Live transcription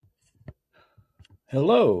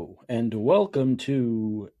Hello and welcome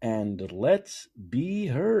to And Let's Be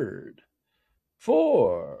Heard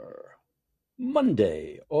for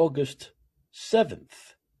Monday, August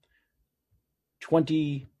 7th,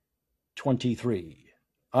 2023.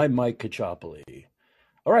 I'm Mike Kachopoli.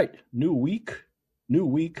 All right, new week, new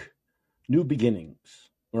beginnings.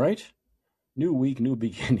 All right? New week, new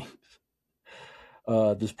beginnings.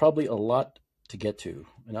 There's probably a lot to get to,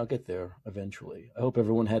 and I'll get there eventually. I hope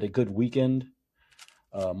everyone had a good weekend.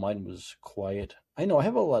 Mine was quiet. I know I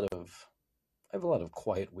have a lot of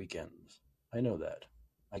quiet weekends. I know that.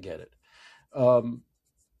 I get it. Um,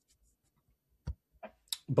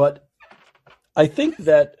 but I think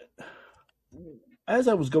that as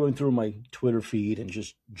I was going through my Twitter feed and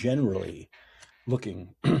just generally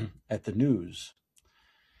looking at the news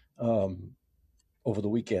um, over the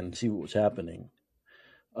weekend, see what was happening,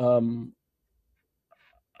 um,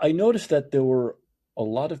 I noticed that there were a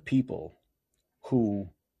lot of people who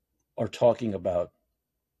are talking about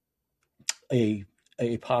a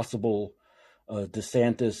a possible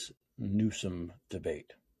DeSantis Newsom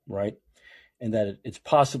debate, right? And that it's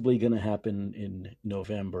possibly going to happen in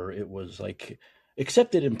November. It was like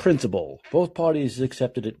accepted in principle. Both parties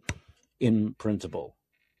accepted it in principle.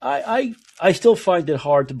 I still find it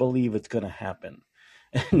hard to believe it's going to happen.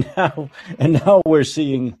 And now we're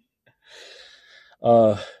seeing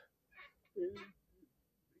uh,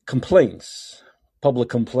 complaints, public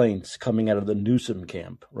complaints coming out of the Newsom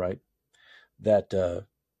camp, right? That there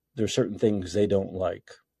are certain things they don't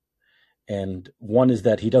like. And one is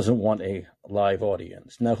that he doesn't want a live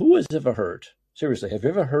audience. Now, who has ever heard, seriously, have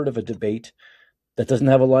you ever heard of a debate that doesn't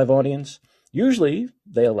have a live audience? Usually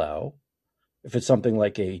they allow, if it's something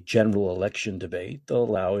like a general election debate, they'll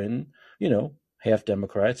allow in, half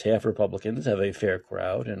Democrats, half Republicans, have a fair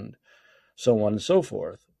crowd, and so on and so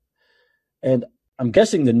forth. And I'm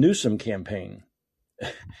guessing the Newsom campaign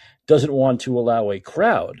doesn't want to allow a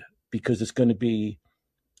crowd because it's going to be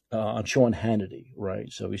on Sean Hannity,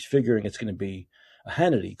 right? So he's figuring it's going to be a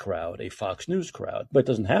Hannity crowd, a Fox News crowd, but it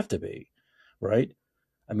doesn't have to be, right?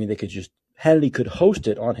 I mean, Hannity could host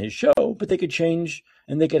it on his show, but they could change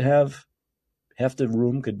and they could have half the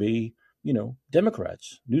room could be,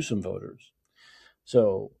 Democrats, Newsom voters.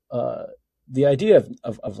 So the idea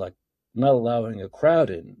of like not allowing a crowd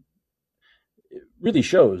in really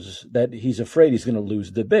shows that he's afraid he's going to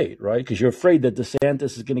lose the debate, right? Because you're afraid that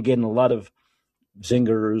DeSantis is going to get in a lot of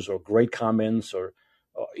zingers or great comments or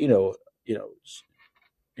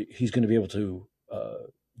he's going to be able to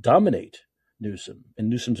dominate Newsom, and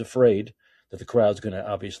Newsom's afraid that the crowd's going to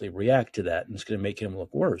obviously react to that, and it's going to make him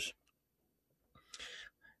look worse.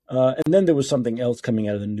 And then there was something else coming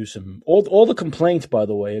out of the Newsom. All the complaints, by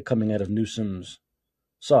the way, are coming out of Newsom's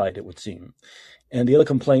side, it would seem. And the other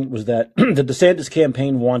complaint was that the DeSantis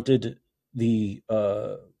campaign wanted the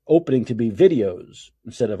opening to be videos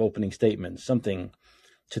instead of opening statements, something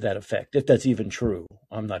to that effect. If that's even true,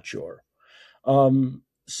 I'm not sure.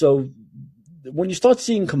 So when you start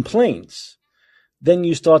seeing complaints, then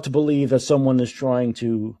you start to believe that someone is trying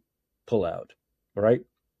to pull out, right?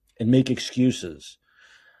 And make excuses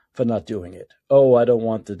for not doing it. Oh, I don't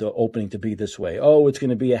want the opening to be this way. Oh, it's going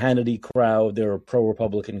to be a Hannity crowd. They're a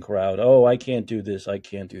pro-Republican crowd. Oh, I can't do this. I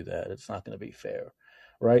can't do that. It's not going to be fair,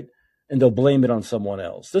 right? And they'll blame it on someone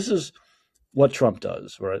else. This is what Trump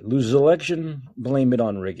does, right? Loses election, blame it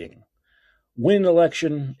on rigging. Win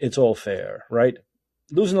election, it's all fair, right?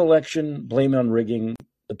 Lose an election, blame it on rigging.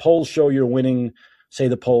 The polls show you're winning, say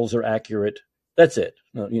the polls are accurate. That's it.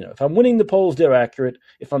 If I'm winning the polls, they're accurate.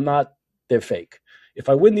 If I'm not, they're fake. If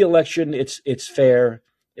I win the election, it's fair.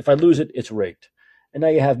 If I lose it, it's rigged. And now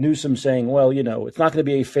you have Newsom saying, well, it's not going to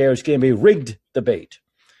be a fair, it's going to be a rigged debate.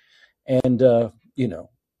 And,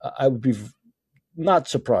 I would be not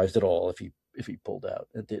surprised at all if he pulled out.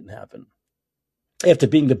 It didn't happen. After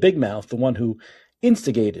being the big mouth, the one who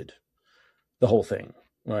instigated the whole thing,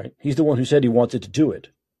 right? He's the one who said he wanted to do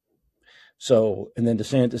it. So, and then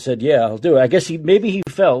DeSantis said, yeah, I'll do it. I guess maybe he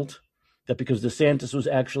felt that because DeSantis was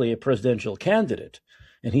actually a presidential candidate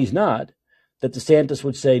and he's not, that DeSantis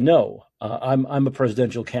would say, no, I'm a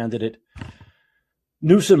presidential candidate.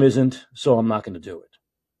 Newsom isn't, so I'm not going to do it.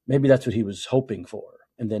 Maybe that's what he was hoping for.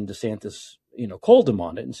 And then DeSantis, called him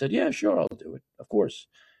on it and said, yeah, sure, I'll do it, of course.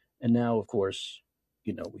 And now, of course,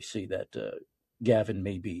 we see that Gavin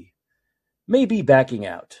may be backing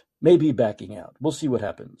out. We'll see what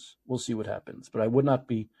happens. But I would not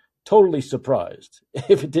be totally surprised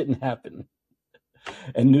if it didn't happen.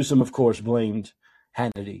 And Newsom, of course, blamed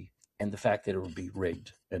Hannity and the fact that it would be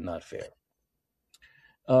rigged and not fair.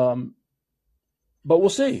 But we'll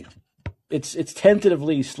see. It's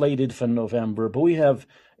tentatively slated for November, but we have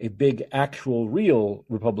a big, actual, real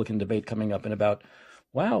Republican debate coming up in about,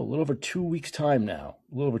 wow, a little over 2 weeks' time now.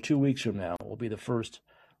 A little over 2 weeks from now will be the first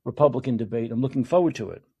Republican debate. I'm looking forward to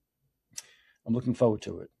it.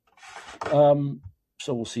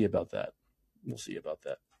 So we'll see about that.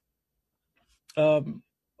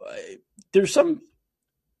 There's some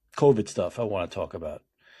COVID stuff I want to talk about.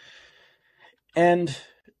 And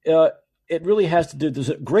it really has to do, there's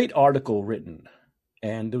a great article written,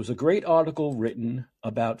 and there was a great article written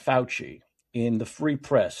about Fauci in the Free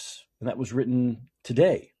Press, and that was written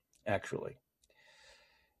today, actually.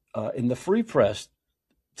 In the Free Press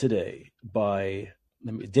today by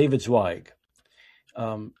David Zweig.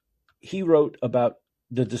 He wrote about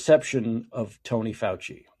the deception of Tony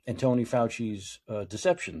Fauci and Tony Fauci's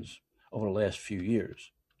deceptions over the last few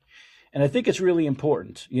years. And I think it's really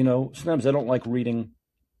important. Sometimes I don't like reading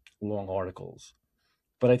long articles,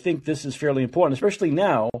 but I think this is fairly important, especially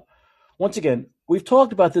now. Once again, we've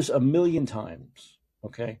talked about this a million times,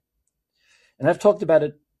 okay? And I've talked about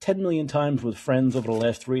it 10 million times with friends over the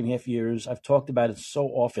last 3.5 years. I've talked about it so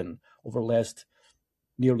often over the last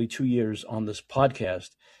nearly 2 years on this podcast.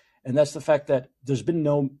 And that's the fact that there's been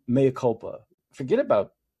no mea culpa. Forget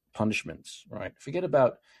about punishments, right? Forget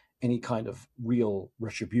about any kind of real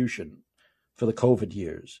retribution for the COVID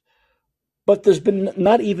years. But there's been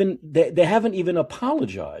not even, they haven't even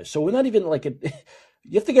apologized. So we're not even like,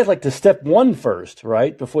 you have to get like to step 1 first,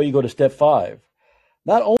 right? Before you go to step 5.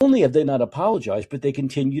 Not only have they not apologized, but they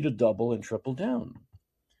continue to double and triple down.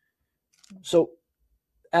 So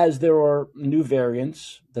as there are new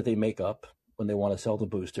variants that they make up when they want to sell the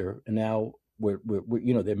booster, and now we're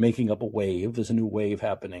they're making up a wave. There's a new wave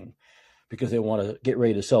happening because they want to get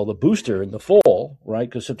ready to sell the booster in the fall, right?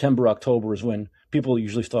 Because September, October is when people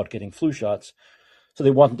usually start getting flu shots. So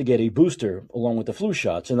they want to get a booster along with the flu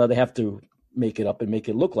shots. And now they have to make it up and make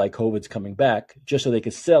it look like COVID's coming back just so they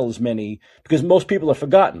could sell as many, because most people are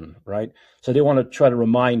forgotten, right? So they want to try to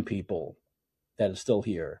remind people that it's still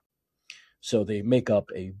here. So they make up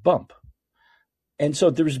a bump. And so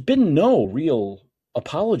there's been no real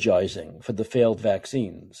apologizing for the failed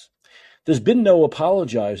vaccines. There's been no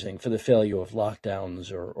apologizing for the failure of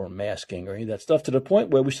lockdowns or masking or any of that stuff, to the point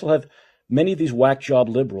where we still have many of these whack job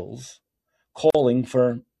liberals calling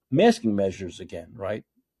for masking measures again, right?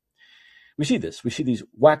 We see this. We see these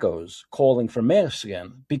wackos calling for masks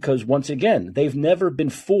again because, once again, they've never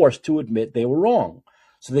been forced to admit they were wrong.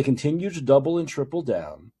 So they continue to double and triple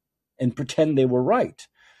down and pretend they were right.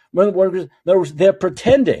 In other words, they're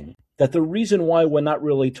pretending that the reason why we're not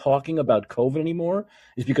really talking about COVID anymore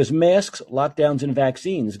is because masks, lockdowns, and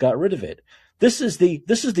vaccines got rid of it. This is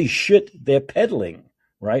the shit they're peddling,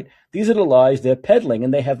 right? These are the lies they're peddling,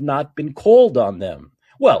 and they have not been called on them.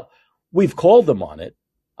 Well, we've called them on it.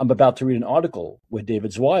 I'm about to read an article where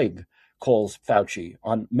David Zweig calls Fauci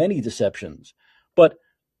on many deceptions, but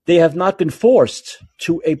they have not been forced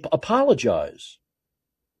to apologize.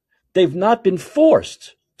 They've not been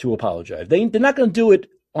forced to apologize. They're not going to do it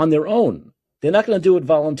on their own. They're not going to do it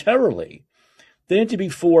voluntarily. They need to be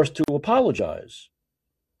forced to apologize.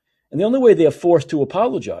 And the only way they are forced to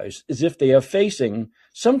apologize is if they are facing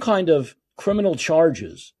some kind of criminal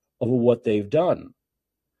charges over what they've done.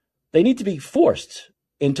 They need to be forced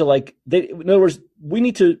into in other words, we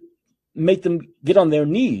need to make them get on their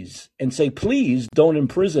knees and say, please don't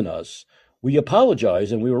imprison us. We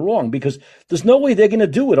apologize and we were wrong, because there's no way they're going to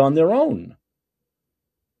do it on their own.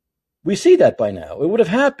 We see that by now. It would have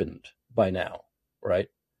happened by now, right?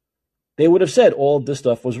 They would have said all this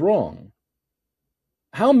stuff was wrong.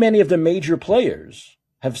 How many of the major players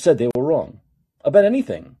have said they were wrong about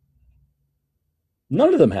anything?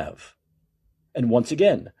 None of them have. And once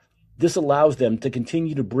again, this allows them to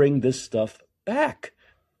continue to bring this stuff back,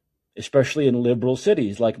 especially in liberal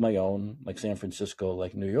cities like my own, like San Francisco,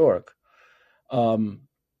 like New York,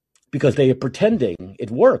 because they are pretending it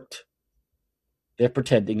worked. They're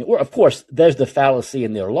pretending it worked. Of course, there's the fallacy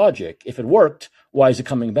in their logic. If it worked, why is it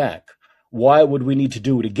coming back? Why would we need to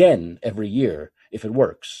do it again every year if it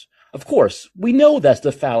works? Of course, we know that's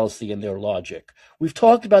the fallacy in their logic. We've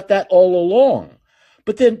talked about that all along.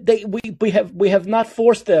 But then we have not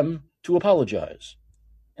forced them to apologize.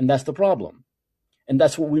 And that's the problem. And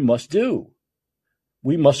that's what we must do.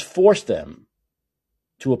 We must force them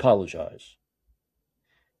to apologize.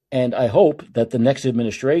 And I hope that the next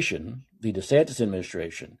administration, the DeSantis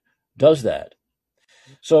administration, does that.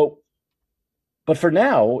 So, but for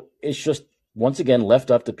now, it's just, once again, left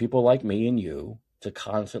up to people like me and you to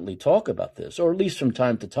constantly talk about this, or at least from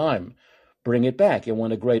time to time, bring it back. And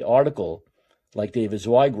when a great article like David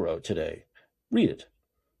Zweig wrote today, read it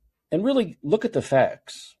and really look at the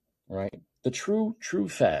facts, right? The true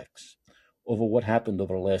facts over what happened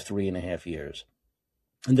over the last 3.5 years.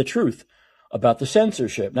 And the truth about the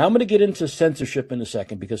censorship. Now, I'm going to get into censorship in a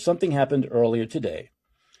second because something happened earlier today.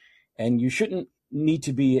 And you shouldn't need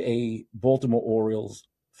to be a Baltimore Orioles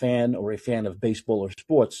fan or a fan of baseball or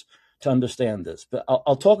sports to understand this. But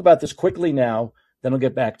I'll talk about this quickly now, then I'll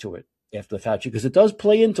get back to it after the Fauci, because it does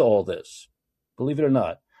play into all this, believe it or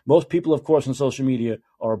not. Most people, of course, on social media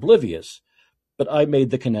are oblivious, but I made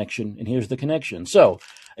the connection, and here's the connection. So,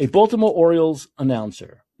 a Baltimore Orioles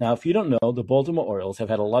announcer. Now, if you don't know, the Baltimore Orioles have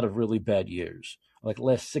had a lot of really bad years. Like the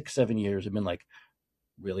last 6-7 years have been like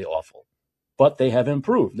really awful. But they have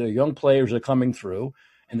improved. Their young players are coming through,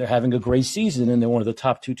 and they're having a great season, and they're one of the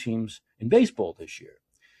top 2 teams in baseball this year.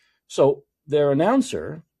 So their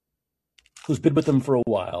announcer, who's been with them for a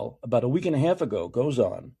while, about a week and a half ago, goes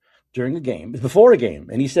on during a game, before a game,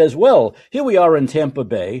 and he says, well, here we are in Tampa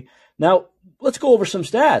Bay. Now, let's go over some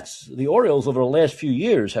stats. The Orioles over the last few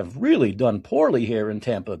years have really done poorly here in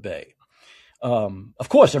Tampa Bay. Of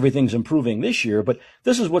course, everything's improving this year, but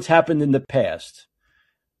this is what's happened in the past.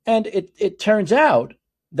 And it turns out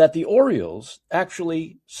that the Orioles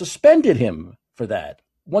actually suspended him for that.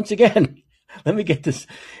 Once again, let me get this.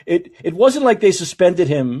 It wasn't like they suspended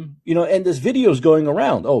him, and this video is going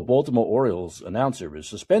around. Oh, Baltimore Orioles announcer is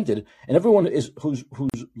suspended. And everyone who's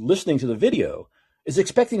listening to the video is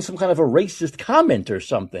expecting some kind of a racist comment or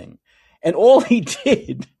something. And all he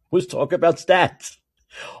did was talk about stats.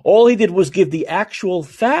 All he did was give the actual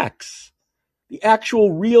facts, the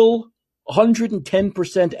actual real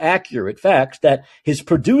 110% accurate facts that his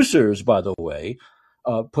producers, by the way,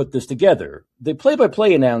 put this together. The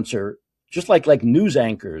play-by-play announcer, just like news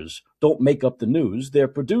anchors, don't make up the news. Their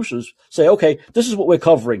producers say, okay, this is what we're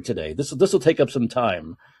covering today. This will take up some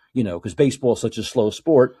time, because baseball is such a slow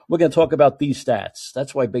sport. We're going to talk about these stats.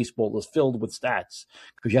 That's why baseball is filled with stats,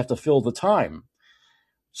 because you have to fill the time.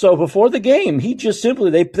 So before the game, he just simply,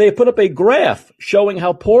 they put up a graph showing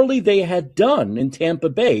how poorly they had done in Tampa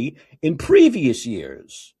Bay in previous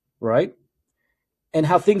years, right? And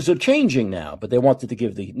how things are changing now, but they wanted to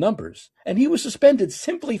give the numbers. And he was suspended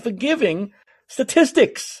simply for giving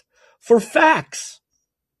statistics, for facts.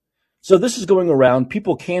 So this is going around.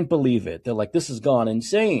 People can't believe it. They're like, this has gone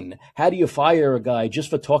insane. How do you fire a guy just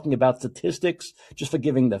for talking about statistics, just for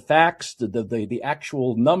giving the facts, the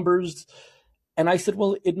actual numbers? And I said,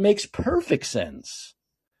 well, it makes perfect sense.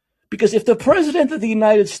 Because if the president of the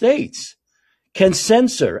United States can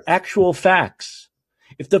censor actual facts,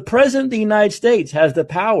 if the president of the United States has the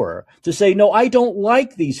power to say, no, I don't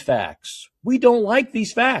like these facts. We don't like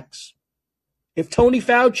these facts. If Tony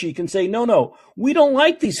Fauci can say, no, we don't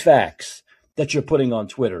like these facts that you're putting on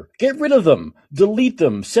Twitter. Get rid of them, delete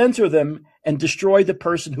them, censor them, and destroy the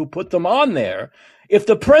person who put them on there. If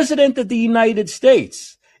the president of the United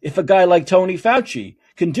States, if a guy like Tony Fauci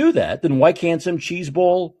can do that, then why can't some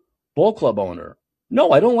cheeseball ball club owner?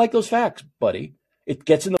 No, I don't like those facts, buddy. It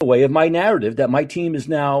gets in the way of my narrative that my team is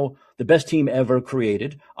now the best team ever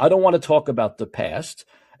created. I don't want to talk about the past,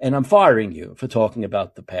 and I'm firing you for talking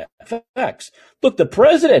about the past facts. Look, the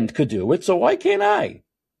president could do it, so why can't I?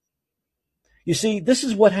 You see, this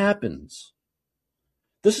is what happens.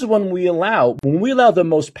 This is when we allow the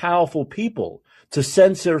most powerful people to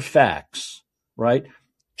censor facts, right?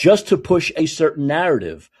 Just to push a certain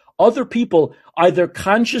narrative. Other people, either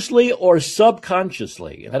consciously or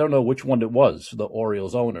subconsciously, I don't know which one it was for the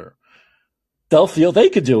Orioles owner, they'll feel they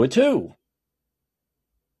could do it too.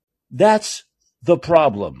 That's the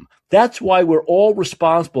problem. That's why we're all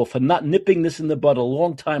responsible for not nipping this in the bud a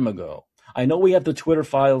long time ago. I know we have the Twitter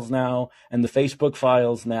files now and the Facebook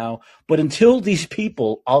files now, but until these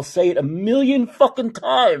people, I'll say it a million fucking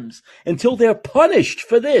times, until they're punished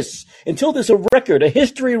for this, until there's a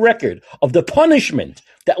history record of the punishment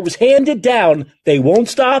that was handed down, they won't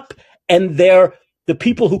stop, and the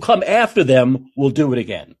people who come after them will do it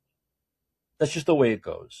again. That's just the way it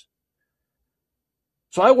goes.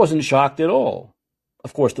 So I wasn't shocked at all.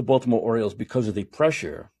 Of course, the Baltimore Orioles, because of the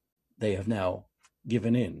pressure, they have now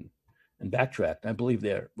given in and backtracked. I believe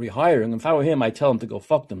they're rehiring. If I were him, I'd tell them to go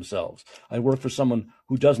fuck themselves. I work for someone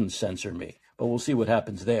who doesn't censor me, but we'll see what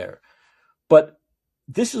happens there. But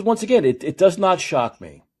this is, once again, it does not shock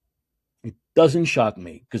me. It doesn't shock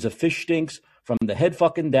me because a fish stinks from the head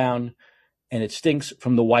fucking down, and it stinks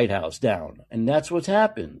from the White House down. And that's what's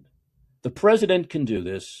happened. The president can do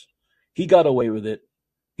this. He got away with it.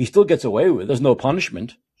 He still gets away with it. There's no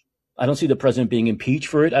punishment. I don't see the president being impeached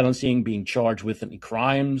for it. I don't see him being charged with any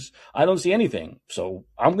crimes. I don't see anything. So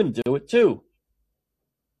I'm going to do it too.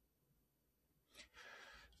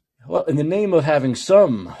 Well, in the name of having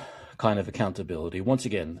some kind of accountability, once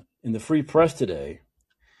again, in the Free Press today,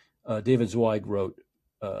 David Zweig wrote,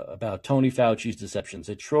 about Tony Fauci's deceptions.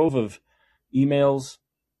 A trove of emails,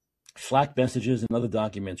 Slack messages, and other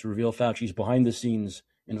documents reveal Fauci's behind-the-scenes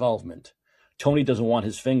involvement. Tony doesn't want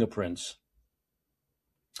his fingerprints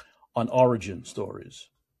on origin stories.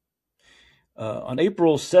 On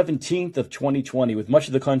April 17th of 2020, with much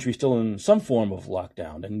of the country still in some form of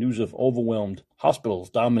lockdown and news of overwhelmed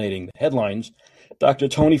hospitals dominating the headlines, Dr.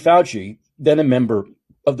 Tony Fauci, then a member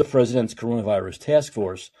of the president's coronavirus task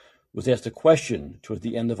force, was asked a question toward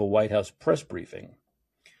the end of a White House press briefing.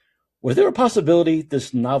 Was there a possibility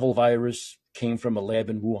this novel virus came from a lab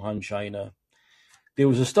in Wuhan, China? There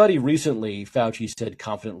was a study recently, Fauci said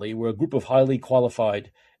confidently, where a group of highly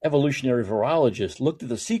qualified evolutionary virologists looked at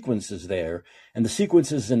the sequences there and the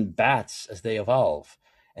sequences in bats as they evolve,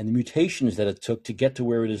 and the mutations that it took to get to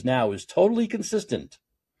where it is now is totally consistent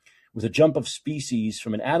with a jump of species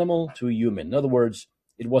from an animal to a human. In other words,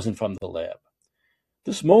 it wasn't from the lab.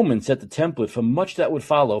 This moment set the template for much that would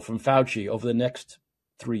follow from Fauci over the next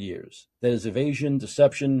 3 years. That is evasion,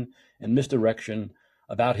 deception, and misdirection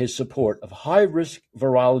about his support of high-risk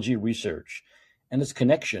virology research and its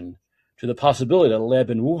connection to the possibility that a lab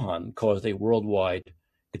in Wuhan caused a worldwide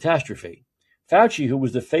catastrophe. Fauci, who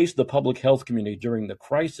was the face of the public health community during the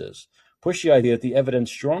crisis, pushed the idea that the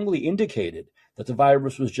evidence strongly indicated that the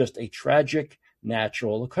virus was just a tragic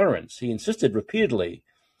natural occurrence. He insisted repeatedly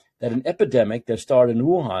that an epidemic that started in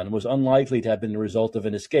Wuhan was unlikely to have been the result of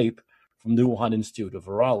an escape from the Wuhan Institute of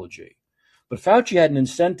Virology. But Fauci had an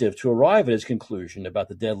incentive to arrive at his conclusion about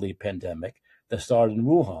the deadly pandemic that started in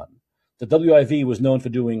Wuhan. The WIV was known for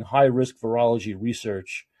doing high-risk virology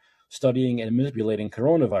research, studying and manipulating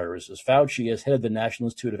coronaviruses. Fauci, as head of the National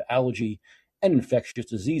Institute of Allergy and Infectious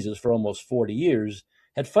Diseases for almost 40 years,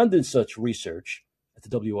 had funded such research at the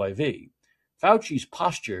WIV. Fauci's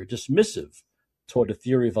posture, dismissive toward the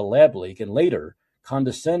theory of a lab leak and later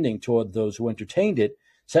condescending toward those who entertained it,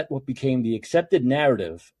 set what became the accepted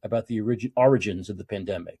narrative about the origins of the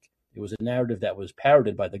pandemic. It was a narrative that was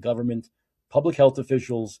parroted by the government, public health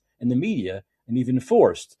officials, and the media, and even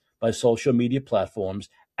enforced by social media platforms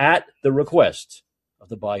at the request of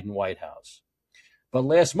the Biden White House. But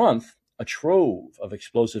last month, a trove of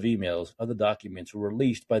explosive emails, other documents were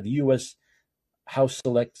released by the U.S. House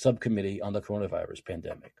Select Subcommittee on the Coronavirus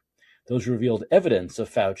Pandemic. Those revealed evidence of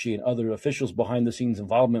Fauci and other officials' behind-the-scenes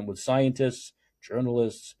involvement with scientists,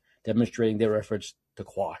 journalists, demonstrating their efforts to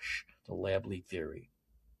quash the lab leak theory.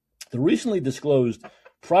 The recently disclosed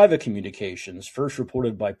private communications, first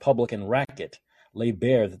reported by Public and Racket, lay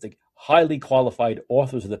bare that the highly qualified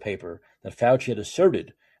authors of the paper that Fauci had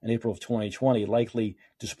asserted in April of 2020 likely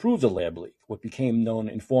disproved the lab leak, what became known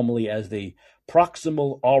informally as the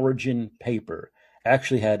proximal origin paper,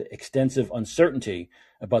 actually had extensive uncertainty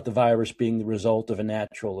about the virus being the result of a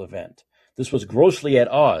natural event. This was grossly at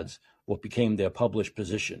odds with what became their published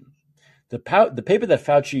position. The paper that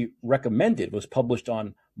Fauci recommended was published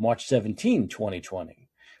on March 17, 2020.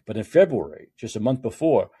 But in February, just a month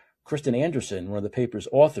before, Kristen Anderson, one of the paper's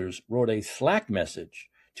authors, wrote a Slack message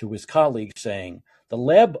to his colleagues saying, the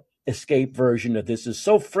lab escape version of this is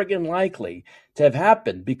so friggin' likely to have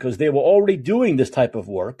happened because they were already doing this type of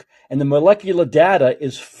work, and the molecular data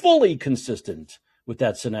is fully consistent with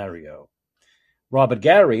that scenario. Robert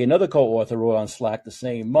Gary, another co-author, wrote on Slack the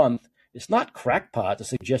same month, it's not crackpot to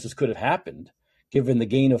suggest this could have happened, given the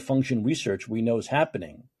gain-of-function research we know is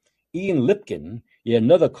happening. Ian Lipkin, yet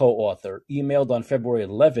another co-author, emailed on February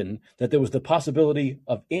 11 that there was the possibility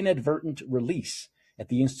of inadvertent release at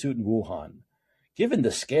the Institute in Wuhan. Given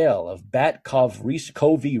the scale of bat-cov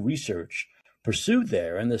research pursued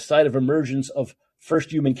there and the site of emergence of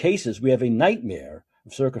first human cases, we have a nightmare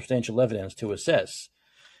of circumstantial evidence to assess.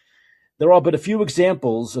 There are but a few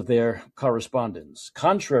examples of their correspondence.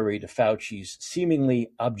 Contrary to Fauci's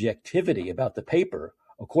seemingly objectivity about the paper,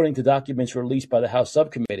 according to documents released by the House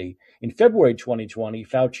Subcommittee, in February 2020,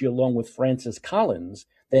 Fauci, along with Francis Collins,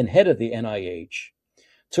 then head of the NIH,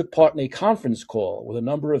 took part in a conference call with a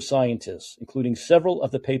number of scientists, including several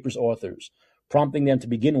of the paper's authors, prompting them to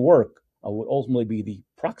begin work on what ultimately be the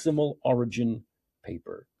proximal origin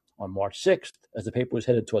paper. On March 6th, as the paper was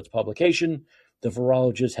headed towards publication, the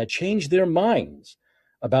virologists had changed their minds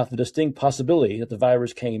about the distinct possibility that the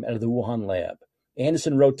virus came out of the Wuhan lab.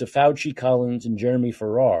 Anderson wrote to Fauci, Collins, and Jeremy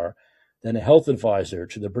Farrar, then a health advisor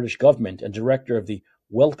to the British government and director of the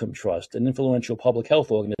Wellcome Trust, an influential public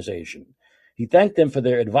health organization. He thanked them for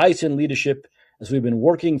their advice and leadership as we've been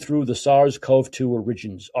working through the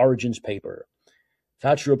SARS-CoV-2 origins paper.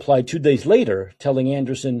 Fauci replied 2 days later, telling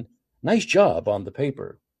Anderson, nice job on the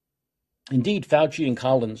paper. Indeed, Fauci and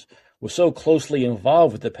Collins were so closely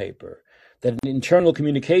involved with the paper that in internal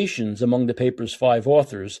communications among the paper's 5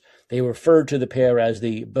 authors, they referred to the pair as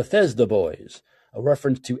the Bethesda Boys, a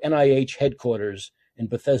reference to NIH headquarters in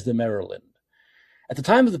Bethesda, Maryland. At the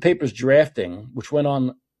time of the paper's drafting, which went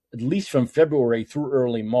on at least from February through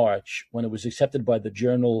early March, when it was accepted by the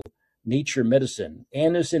journal Nature Medicine,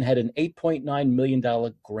 Anderson had an $8.9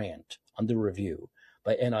 million grant under review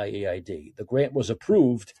by NIAID. The grant was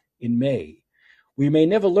approved in May. We may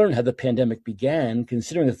never learn how the pandemic began,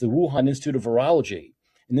 considering that the Wuhan Institute of Virology,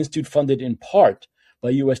 an institute funded in part by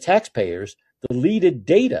U.S. taxpayers, deleted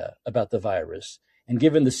data about the virus and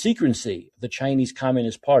given the secrecy of the Chinese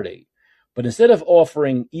Communist Party. But instead of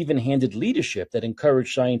offering even-handed leadership that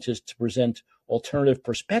encouraged scientists to present alternative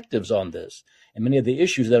perspectives on this and many of the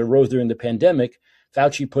issues that arose during the pandemic,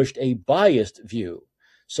 Fauci pushed a biased view.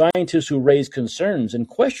 Scientists who raised concerns and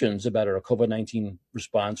questions about our COVID-19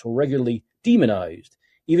 response were regularly demonized,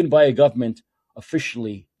 even by a government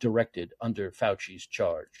officially directed under Fauci's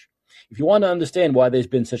charge. If you want to understand why there's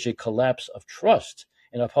been such a collapse of trust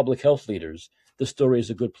in our public health leaders, this story is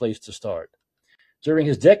a good place to start. During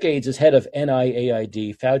his decades as head of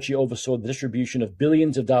NIAID, Fauci oversaw the distribution of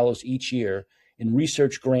billions of dollars each year in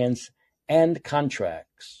research grants and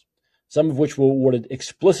contracts, some of which were awarded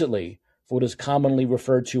explicitly for what is commonly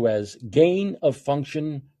referred to as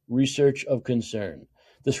gain-of-function research of concern.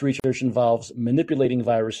 This research involves manipulating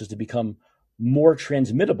viruses to become more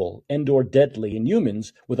transmittable and/or deadly in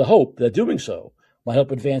humans, with the hope that doing so might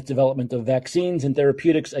help advance development of vaccines and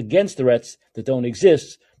therapeutics against threats that don't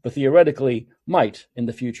exist, but theoretically might in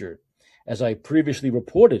the future. As I previously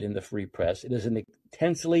reported in the Free Press, it is an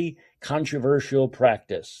intensely controversial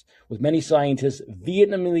practice, with many scientists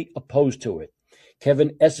vehemently opposed to it.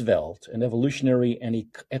 Kevin Esvelt, an evolutionary and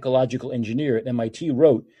ecological engineer at MIT,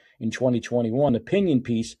 wrote in 2021 opinion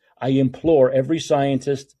piece, "I implore every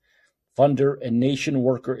scientist, funder, and nation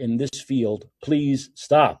worker in this field, please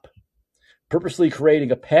stop. Purposely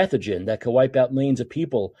creating a pathogen that could wipe out millions of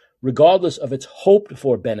people, regardless of its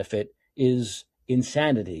hoped-for benefit, is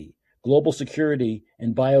insanity," global security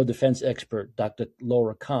and biodefense expert Dr.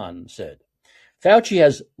 Laura Kahn said. Fauci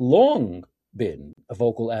has long been a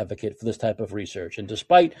vocal advocate for this type of research, and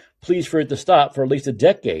despite pleas for it to stop for at least a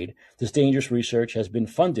decade, this dangerous research has been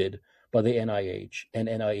funded by the NIH and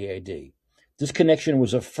NIAID. This connection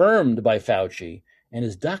was affirmed by Fauci and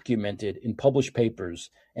is documented in published papers.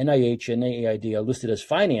 NIH and NIAID are listed as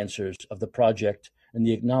financiers of the project and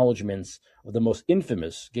the acknowledgments of the most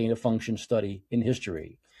infamous gain-of-function study in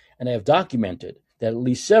history. And I have documented that at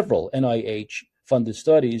least several NIH-funded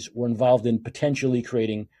studies were involved in potentially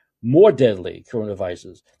creating more deadly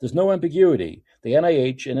coronaviruses. There's no ambiguity. The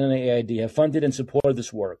NIH and NIAID have funded and supported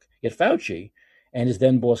this work. Yet Fauci and his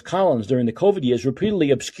then boss Collins during the COVID years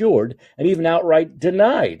repeatedly obscured and even outright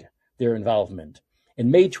denied their involvement.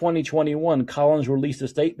 In May 2021, Collins released a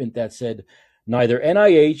statement that said, "Neither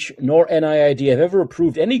NIH nor NIAID have ever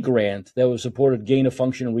approved any grant that would have supported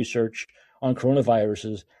gain-of-function research on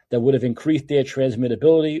coronaviruses that would have increased their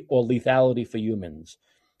transmittability or lethality for humans."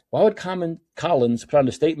 Why would Collins put on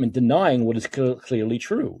a statement denying what is clearly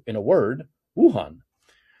true? In a word, Wuhan.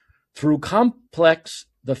 Though complex,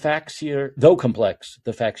 the facts here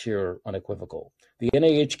are unequivocal. The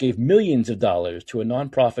NIH gave millions of dollars to a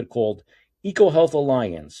nonprofit called EcoHealth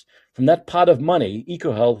Alliance. From that pot of money,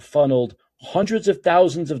 EcoHealth funneled hundreds of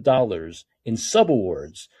thousands of dollars in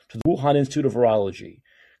subawards to the Wuhan Institute of Virology.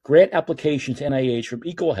 Grant applications to NIH from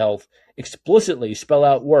EcoHealth explicitly spell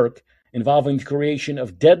out work involving the creation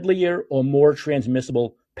of deadlier or more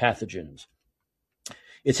transmissible pathogens.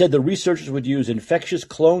 It said the researchers would use infectious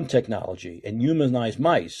clone technology and humanize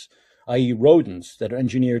mice, i.e. rodents that are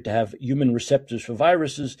engineered to have human receptors for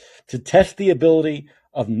viruses, to test the ability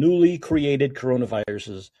of newly created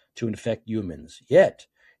coronaviruses to infect humans. Yet,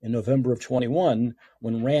 in November of 21,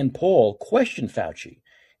 when Rand Paul questioned Fauci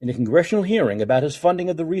in a congressional hearing about his funding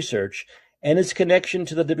of the research and its connection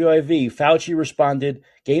to the WIV, Fauci responded,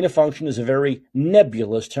 gain-of-function is a very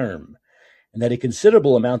nebulous term, and that a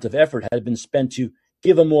considerable amount of effort had been spent to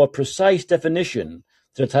give a more precise definition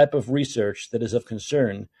to the type of research that is of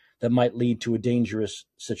concern that might lead to a dangerous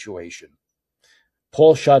situation.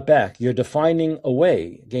 Paul shot back, "You're defining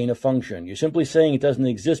away gain-of-function. You're simply saying it doesn't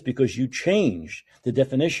exist because you changed the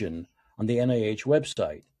definition on the NIH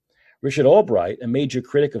website." Richard Albright, a major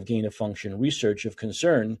critic of gain-of-function research of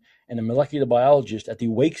concern and a molecular biologist at the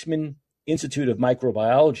Wakeman Institute of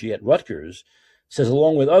Microbiology at Rutgers, says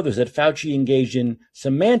along with others that Fauci engaged in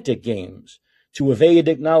semantic games to evade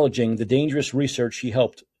acknowledging the dangerous research he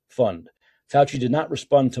helped fund. Fauci did not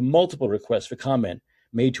respond to multiple requests for comment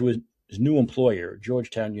made to his new employer,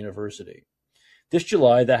 Georgetown University. This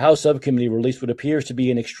July, the House subcommittee released what appears to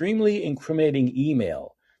be an extremely incriminating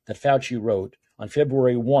email that Fauci wrote on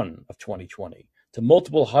February 1 of 2020 to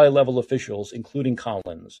multiple high-level officials, including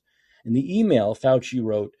Collins. In the email, Fauci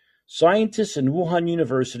wrote, "Scientists in Wuhan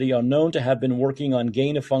University are known to have been working on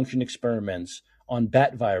gain-of-function experiments on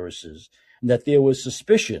bat viruses, and that there was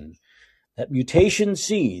suspicion that mutations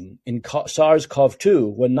seen in SARS-CoV-2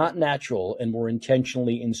 were not natural and were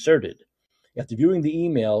intentionally inserted." After viewing the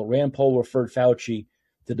email, Rand Paul referred Fauci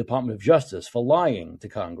to the Department of Justice for lying to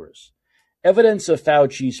Congress. Evidence of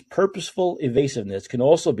Fauci's purposeful evasiveness can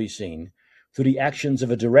also be seen through the actions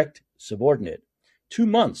of a direct subordinate. 2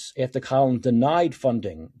 months after Collins denied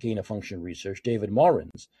funding gain-of-function research, David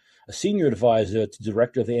Morins, a senior advisor to the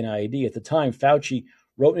director of the NIAID at the time, Fauci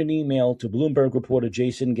wrote an email to Bloomberg reporter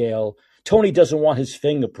Jason Gale, "Tony doesn't want his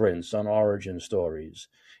fingerprints on origin stories."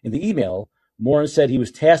 In the email, Morins said he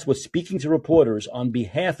was tasked with speaking to reporters on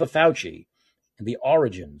behalf of Fauci and the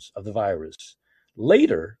origins of the virus.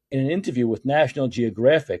 Later, in an interview with National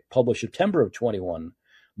Geographic published September of 21,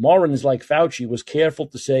 Morins, like Fauci, was careful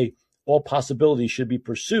to say all possibilities should be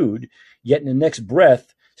pursued, yet in the next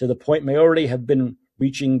breath, to the point may already have been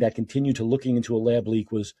reaching that continue to looking into a lab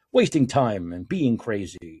leak was wasting time and being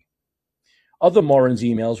crazy. Other Morins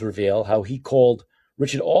emails reveal how he called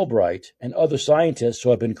Richard Albright and other scientists who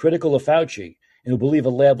have been critical of Fauci and who believe a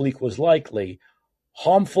lab leak was likely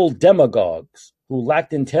harmful demagogues who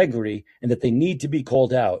lacked integrity and that they need to be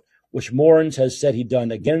called out, which Morins has said he'd done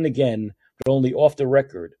again and again, but only off the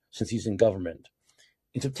record since he's in government.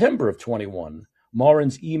 In September of 21,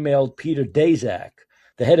 Morins emailed Peter Daszak,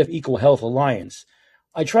 the head of Equal Health Alliance,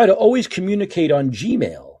 "I try to always communicate on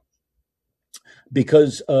Gmail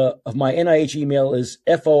because of my NIH email is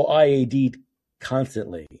FOIAD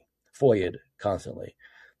constantly, FOIAD constantly."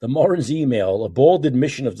 The Morins email, a bold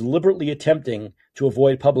admission of deliberately attempting to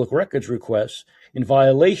avoid public records requests in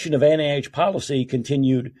violation of NIH policy,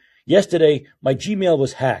 continued, "Yesterday, my Gmail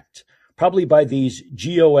was hacked, probably by these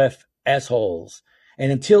GOF assholes,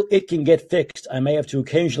 and until it can get fixed, I may have to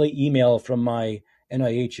occasionally email from my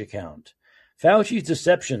NIH account." Fauci's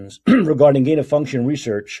deceptions regarding gain-of-function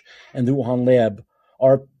research and the Wuhan lab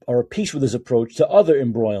are a piece with his approach to other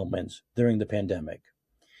embroilments during the pandemic.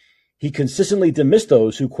 He consistently dismissed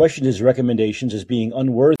those who questioned his recommendations as being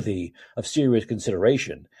unworthy of serious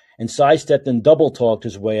consideration, and sidestepped and double-talked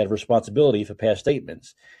his way out of responsibility for past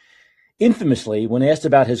statements. Infamously, when asked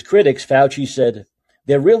about his critics, Fauci said,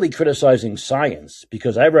 "They're really criticizing science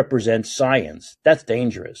because I represent science. That's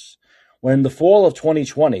dangerous." When in the fall of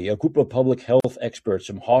 2020, a group of public health experts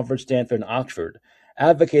from Harvard, Stanford, and Oxford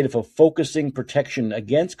advocated for focusing protection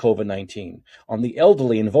against COVID-19 on the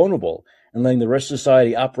elderly and vulnerable and letting the rest of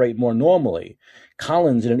society operate more normally,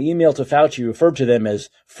 Collins, in an email to Fauci, referred to them as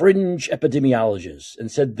fringe epidemiologists and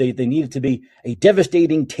said they needed to be a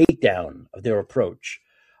devastating takedown of their approach.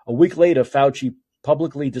 A week later, Fauci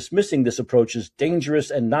publicly dismissing this approach as dangerous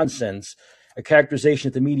and nonsense, a characterization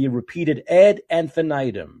that the media repeated ad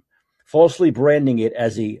infinitum, falsely branding it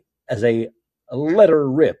as a letter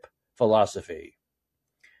rip philosophy.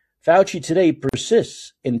 Fauci today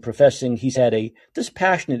persists in professing he's had a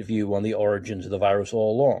dispassionate view on the origins of the virus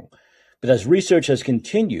all along. But as research has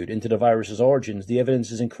continued into the virus's origins, the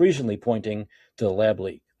evidence is increasingly pointing to the lab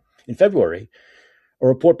leak. In February, a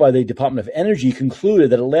report by the Department of Energy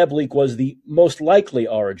concluded that a lab leak was the most likely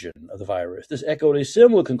origin of the virus. This echoed a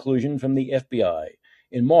similar conclusion from the FBI.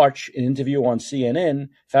 In March, in an interview on CNN,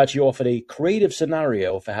 Fauci offered a creative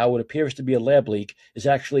scenario for how what appears to be a lab leak is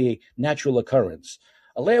actually a natural occurrence.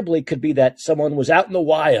 A lab leak could be that someone was out in the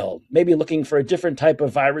wild, maybe looking for a different type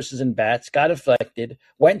of viruses in bats, got infected,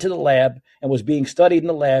 went to the lab, and was being studied in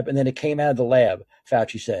the lab, and then it came out of the lab,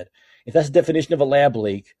 Fauci said. If that's the definition of a lab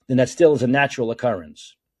leak, then that still is a natural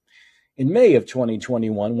occurrence. In May of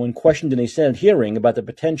 2021, when questioned in a Senate hearing about the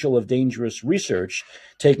potential of dangerous research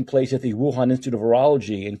taking place at the Wuhan Institute of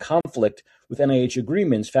Virology in conflict with NIH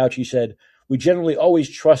agreements, Fauci said, "We generally always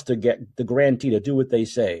trust the grantee to do what they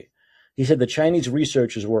say." He said the Chinese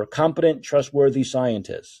researchers were competent, trustworthy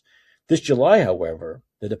scientists. This July, however,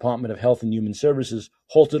 the Department of Health and Human Services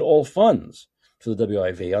halted all funds for the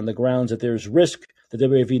WIV on the grounds that there is risk the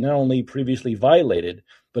WIV not only previously violated,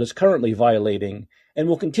 but is currently violating and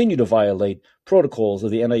will continue to violate protocols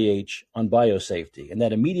of the NIH on biosafety, and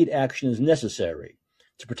that immediate action is necessary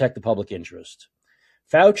to protect the public interest.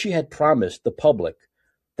 Fauci had promised the public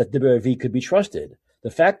that WIV could be trusted.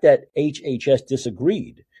 The fact that HHS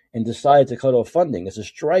disagreed and decided to cut off funding is a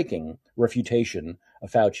striking refutation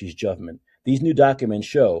of Fauci's judgment. These new documents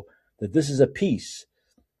show that this is of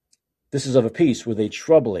a piece with a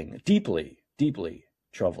troubling, deeply, deeply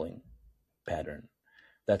troubling pattern.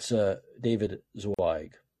 That's David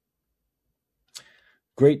Zweig.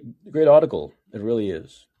 Great article. It really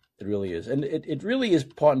is. It really is. And it really is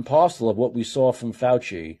part and parcel of what we saw from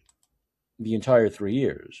Fauci the entire 3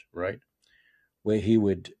 years, right? Where he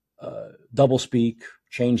would double speak,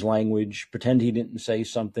 change language, pretend he didn't say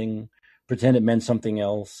something, pretend it meant something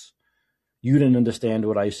else. You didn't understand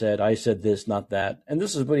what I said this, not that. And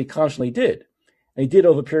this is what he constantly did. And he did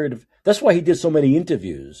over a period of, that's why he did so many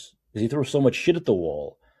interviews, because he threw so much shit at the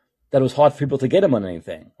wall that it was hard for people to get him on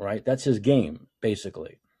anything, right? That's his game,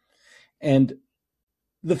 basically. And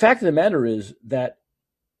the fact of the matter is that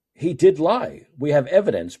he did lie. We have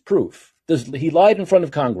evidence, proof. He lied in front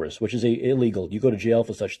of Congress, which is illegal. You go to jail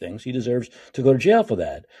for such things. He deserves to go to jail for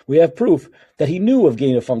that. We have proof that he knew of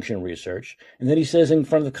gain-of-function research, and then he says in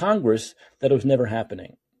front of Congress that it was never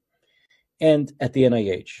happening, and at the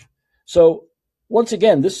NIH. So once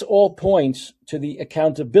again, this all points to the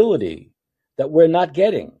accountability that we're not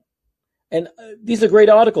getting. And these are great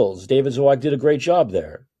articles. David Zweig did a great job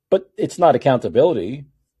there, but it's not accountability.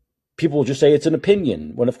 People will just say it's an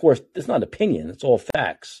opinion, when of course it's not an opinion. It's all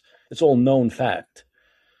facts. It's all known fact.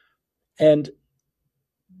 And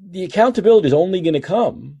the accountability is only going to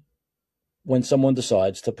come when someone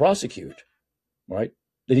decides to prosecute, right?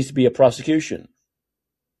 There needs to be a prosecution.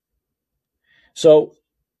 So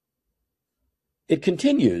it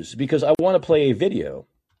continues, because I want to play a video.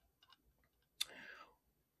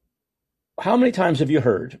 How many times have you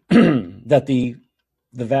heard that the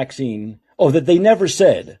vaccine, that they never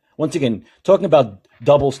said, once again, talking about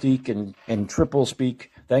double speak and triple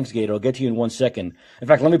speak. Thanks, Gator. I'll get to you in 1 second. In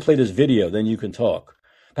fact, let me play this video, then you can talk.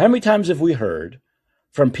 How many times have we heard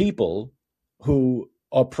from people who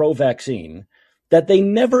are pro-vaccine that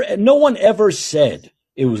no one ever said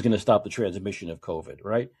it was going to stop the transmission of COVID,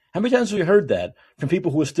 right? How many times have we heard that from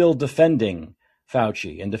people who are still defending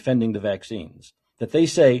Fauci and defending the vaccines? That they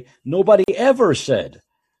say nobody ever said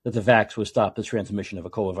that the vax would stop the transmission of a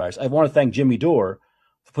COVID virus. I want to thank Jimmy Dore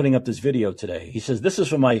for putting up this video today. He says, this is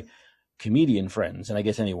for my comedian friends, and I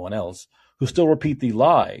guess anyone else, who still repeat the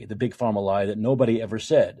lie, the big pharma lie, that nobody ever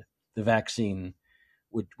said the vaccine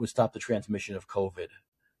would stop the transmission of COVID.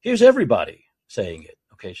 Here's everybody saying it.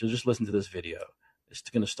 Okay, so just listen to this video. It's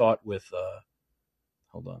going to start with,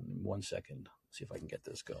 hold on 1 second. Let's see if I can get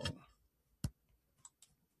this going.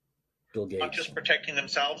 Bill Gates. Not just protecting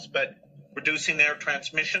themselves, but reducing their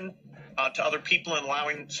transmission to other people and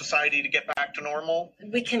allowing society to get back to normal.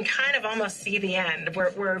 We can kind of almost see the end.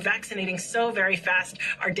 We're vaccinating so very fast.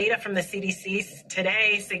 Our data from the CDC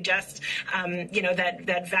today suggests,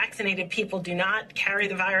 that vaccinated people do not carry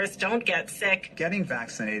the virus, don't get sick. Getting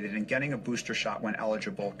vaccinated and getting a booster shot when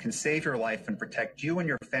eligible can save your life and protect you and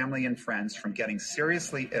your family and friends from getting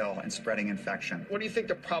seriously ill and spreading infection. What do you think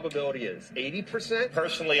the probability is? 80%?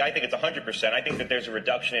 Personally, I think it's 100%. I think that there's a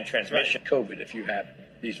reduction in transmission. Right. COVID, if you have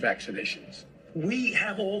these vaccinations. We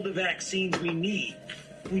have all the vaccines we need.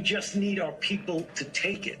 We just need our people to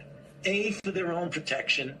take it. A, for their own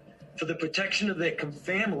protection, for the protection of their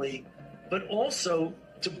family, but also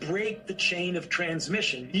to break the chain of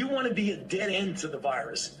transmission. You want to be a dead end to the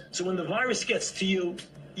virus. So when the virus gets to you,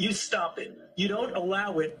 you stop it. You don't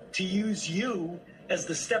allow it to use you as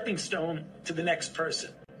the stepping stone to the next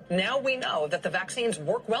person. Now we know that the vaccines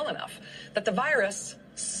work well enough that the virus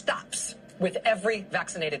stops with every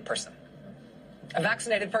vaccinated person. A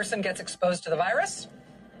vaccinated person gets exposed to the virus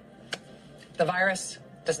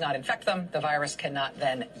does not infect them. The virus cannot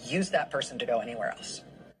then use that person to go anywhere else.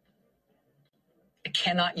 It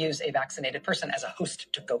cannot use a vaccinated person as a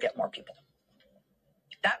host to go get more people.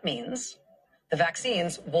 That means the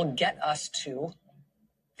vaccines will get us to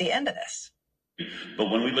the end of this. But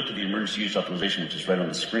when we looked at the emergency use authorization, which is right on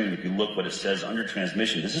the screen, if you look what it says under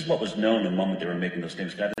transmission, this is what was known the moment they were making those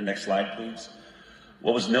statements. Can I have the next slide, please?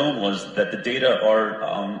 What was known was that the data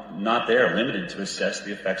are not there, limited to assess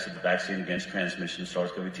the effects of the vaccine against transmission of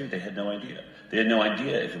SARS-CoV-2. They had no idea. They had no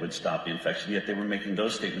idea if it would stop the infection, yet they were making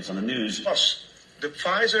those statements on the news. Plus, the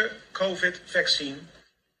Pfizer COVID vaccine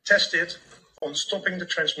tested on stopping the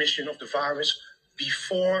transmission of the virus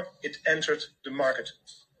before it entered the market.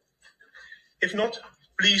 If not,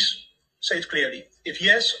 please say it clearly. If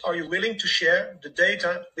yes, are you willing to share the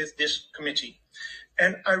data with this committee?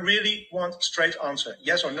 And I really want a straight answer,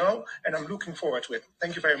 yes or no, and I'm looking forward to it.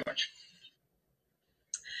 Thank you very much.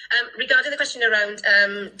 Regarding the question around,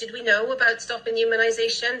 did we know about stopping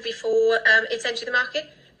immunisation before it's entered the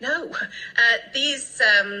market? No.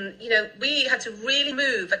 We had to really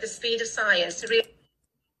move at the speed of science to really...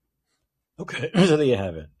 Okay, so there you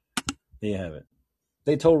have it. There you have it.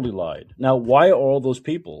 They totally lied. Now, why are all those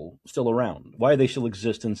people still around? Why do they still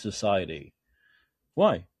exist in society?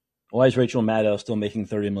 Why? Why is Rachel Maddow still making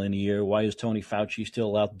 $30 million a year? Why is Tony Fauci still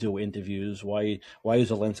allowed to do interviews? Why is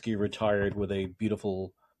Zelensky retired with a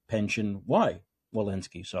beautiful pension? Why?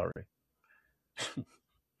 Walensky, sorry.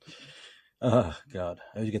 Oh, God.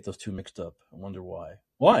 I always get those two mixed up. I wonder why.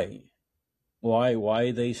 Why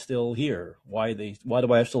are they still here? Why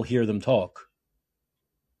do I still hear them talk?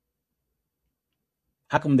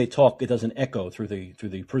 How come they talk, it doesn't echo through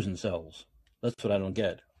the prison cells? That's what I don't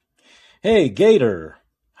get. Hey, Gator.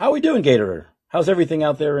 How are we doing, Gator? How's everything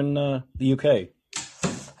out there in the UK?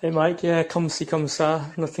 Hey, Mike. Yeah, comme ci, comme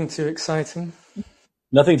ça. Nothing too exciting.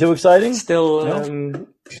 Nothing too exciting? Still No?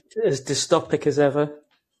 as dystopic as ever.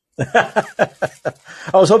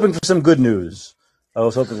 I was hoping for some good news.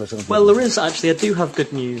 Well, there is actually. I do have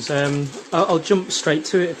good news. I'll jump straight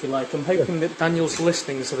to it if you like. I'm hoping that Daniel's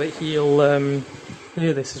listening so that he'll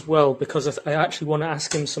hear this as well, because I actually want to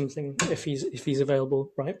ask him something if he's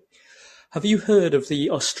available. Right? Have you heard of the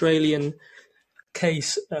Australian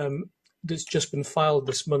case that's just been filed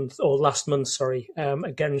this month, or last month, sorry,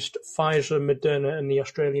 against Pfizer, Moderna, and the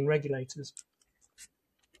Australian regulators?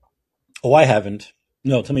 Oh, I haven't.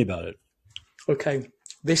 No, tell me about it. Okay,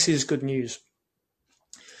 this is good news.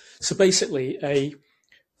 So basically, a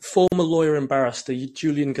former lawyer and barrister,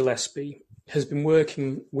 Julian Gillespie, has been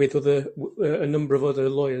working with a number of other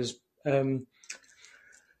lawyers,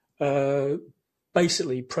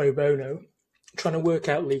 basically pro bono, trying to work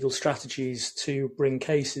out legal strategies to bring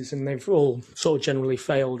cases, and they've all sort of generally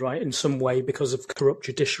failed, right, in some way because of corrupt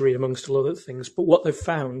judiciary, amongst all other things. But what they've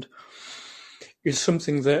found is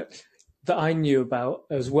something that I knew about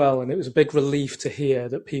as well, and it was a big relief to hear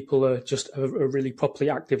that people are really properly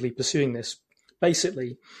actively pursuing this.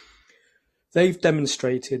 Basically, they've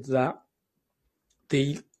demonstrated that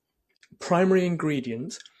the primary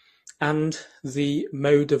ingredient and the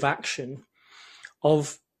mode of action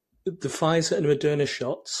of the Pfizer and Moderna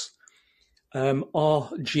shots are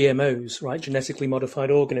GMOs, right, genetically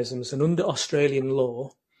modified organisms, and under Australian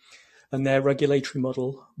law and their regulatory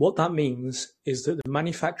model, what that means is that the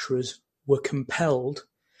manufacturers were compelled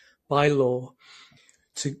by law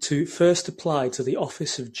to first apply to the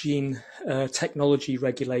Office of Gene Technology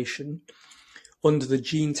Regulation under the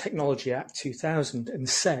Gene Technology Act 2000 and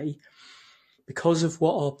say, because of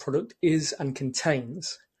what our product is and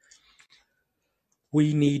contains,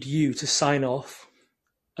 we need you to sign off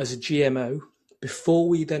as a GMO before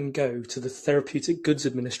we then go to the Therapeutic Goods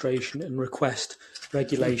Administration and request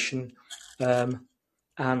regulation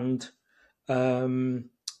and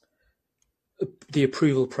the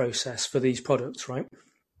approval process for these products, right?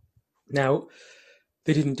 Now,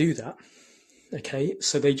 they didn't do that, okay?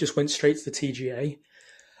 So they just went straight to the TGA,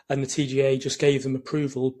 and the TGA just gave them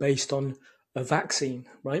approval based on a vaccine,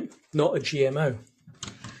 right? Not a GMO.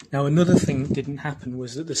 Now, another thing that didn't happen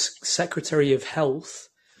was that the Secretary of Health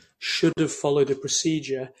should have followed a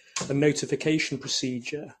notification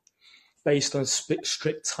procedure based on a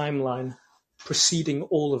strict timeline preceding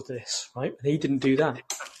all of this, right? And he didn't do that.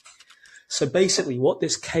 So basically what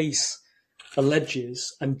this case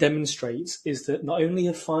alleges and demonstrates is that not only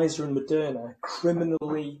are Pfizer and Moderna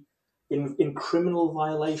criminally in criminal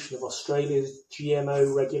violation of Australia's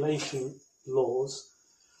GMO regulation laws,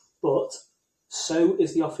 but so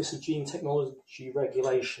is the Office of Gene Technology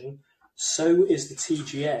Regulation, so is the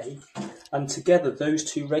TGA, and together those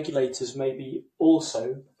two regulators may be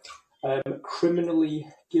also criminally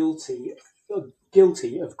guilty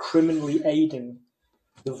of criminally aiding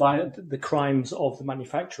the crimes of the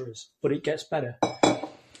manufacturers. But it gets better.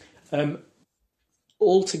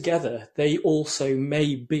 Altogether, they also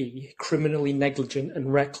may be criminally negligent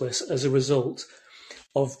and reckless as a result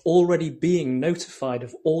of already being notified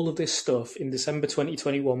of all of this stuff in December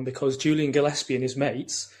 2021, because Julian Gillespie and his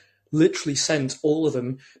mates literally sent all of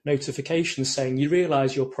them notifications saying, you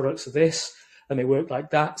realise your products are this and they work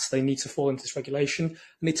like that, so they need to fall into this regulation. And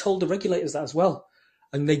they told the regulators that as well.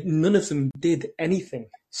 And none of them did anything.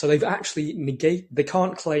 So they've actually they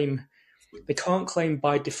can't claim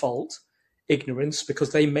by default ignorance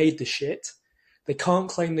because they made the shit. They can't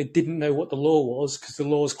claim they didn't know what the law was because the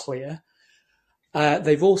law's clear.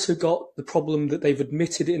 They've also got the problem that they've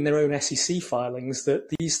admitted in their own SEC filings that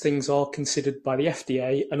these things are considered by the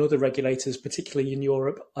FDA and other regulators, particularly in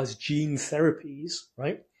Europe, as gene therapies,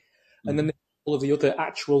 right? Mm-hmm. And then all of the other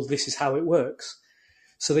actual, this is how it works.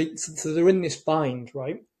 So they're in this bind,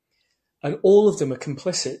 right? And all of them are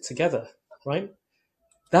complicit together, right?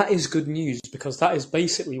 That is good news because that is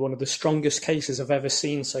basically one of the strongest cases I've ever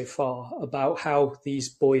seen so far about how these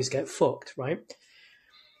boys get fucked, right?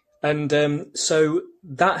 And so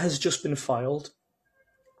that has just been filed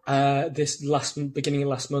beginning of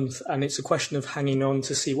last month, and it's a question of hanging on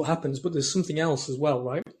to see what happens. But there's something else as well,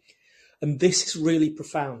 right? And this is really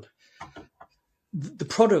profound. The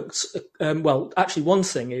products, well, actually, one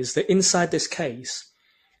thing is that inside this case,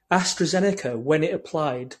 AstraZeneca, when it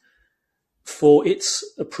applied for its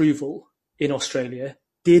approval in Australia,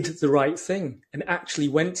 did the right thing and actually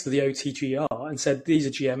went to the OTGR and said, these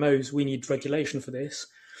are GMOs, we need regulation for this.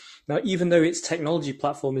 Now, even though its technology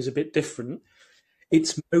platform is a bit different,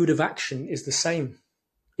 its mode of action is the same.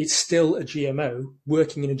 It's still a GMO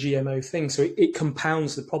working in a GMO thing. So it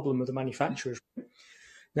compounds the problem of the manufacturers.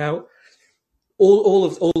 Now, all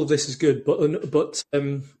of this is good, but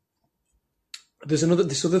there's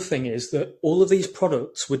this other thing is that all of these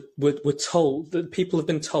products were told, that people have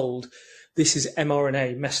been told, this is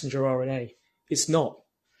mRNA, messenger RNA. It's not.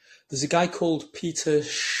 There's a guy called Peter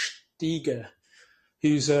Steger,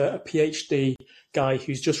 who's a PhD guy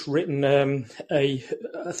who's just written I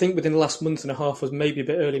think within the last month and a half, or maybe a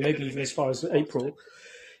bit early, maybe even as far as April,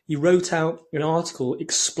 he wrote out an article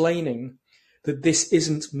explaining that this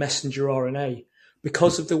isn't messenger RNA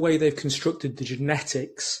because of the way they've constructed the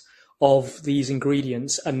genetics of these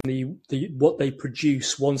ingredients and the what they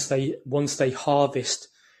produce once they harvest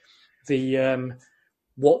the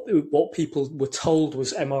what people were told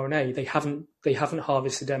was mRNA. They haven't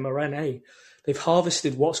harvested mRNA. They've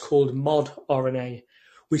harvested what's called mod RNA,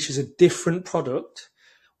 which is a different product,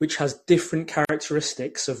 which has different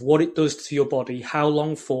characteristics of what it does to your body, how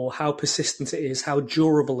long for, how persistent it is, how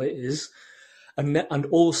durable it is, and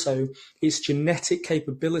also its genetic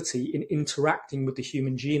capability in interacting with the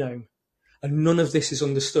human genome. And none of this is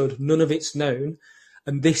understood, none of it's known,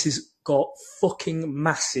 and this has got fucking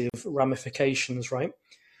massive ramifications, right?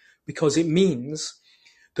 Because it means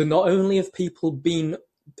that not only have people been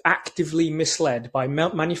actively misled by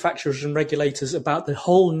manufacturers and regulators about the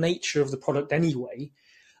whole nature of the product anyway,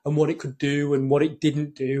 and what it could do and what it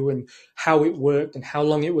didn't do and how it worked and how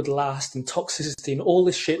long it would last and toxicity and all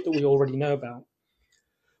this shit that we already know about.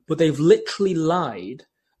 But they've literally lied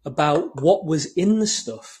about what was in the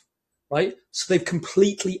stuff, right? So they've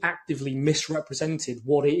completely actively misrepresented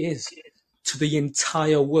what it is to the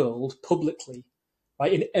entire world publicly.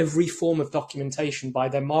 Right, in every form of documentation, by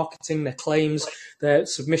their marketing, their claims, their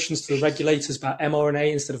submissions to the regulators about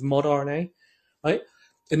mRNA instead of mod RNA, right?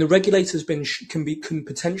 And the regulators can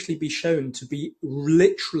potentially be shown to be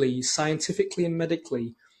literally, scientifically and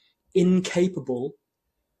medically incapable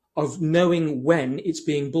of knowing when it's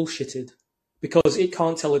being bullshitted, because it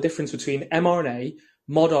can't tell the difference between mRNA,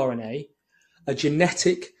 mod RNA, a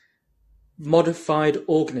genetically modified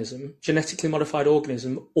organism,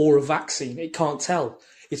 or a vaccine. It can't tell.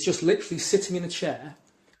 It's just literally sitting in a chair,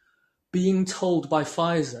 being told by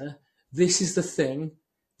Pfizer, this is the thing,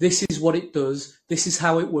 this is what it does, this is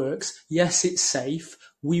how it works. Yes, it's safe.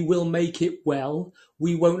 We will make it well.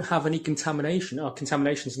 We won't have any contamination.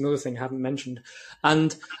 Contamination is another thing I haven't mentioned.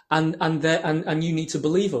 And you need to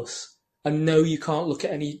believe us. And no, you can't look at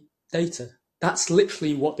any data. That's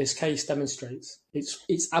literally what this case demonstrates.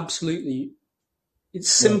 It's absolutely, it's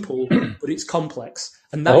simple, but it's complex,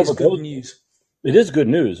 and that is good news. It is good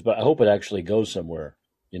news, but I hope it actually goes somewhere.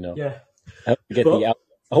 Yeah. I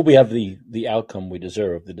hope we have the outcome we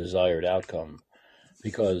deserve, the desired outcome,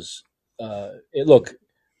 because look,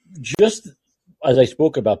 just as I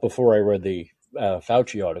spoke about before, I read the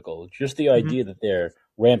Fauci article. Just the idea that they're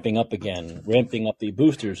ramping up the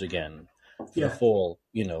boosters again. For the fall,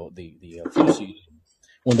 the flu season,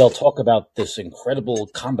 when they'll talk about this incredible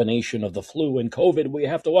combination of the flu and COVID, we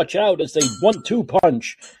have to watch out. It's a 1-2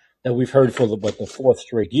 punch that we've heard for the fourth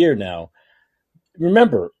straight year now.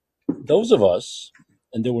 Remember, those of us,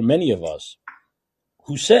 and there were many of us,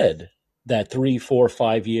 who said that 3, 4,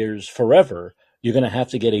 5 years, forever, you're going to have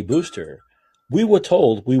to get a booster. We were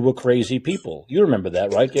told we were crazy people. You remember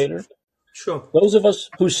that, right, Gator? Sure. Those of us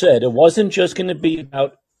who said it wasn't just going to be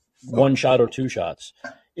about 1 shot or 2 shots.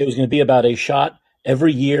 It was going to be about a shot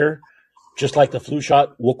every year, just like the flu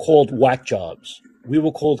shot, were called whack jobs. We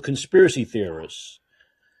were called conspiracy theorists.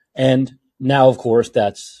 And now, of course,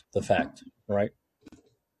 that's the fact, right?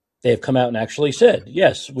 They have come out and actually said,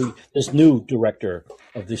 yes, this new director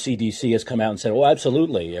of the CDC has come out and said, oh,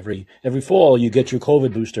 absolutely. Every fall, you get your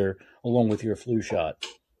COVID booster along with your flu shot.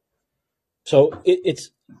 So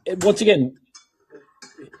it's once again,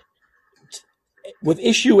 with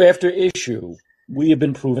issue after issue, we have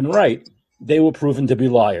been proven right. They were proven to be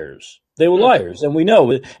liars. They were liars, and we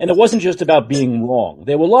know. And it wasn't just about being wrong.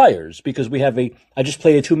 They were liars because I just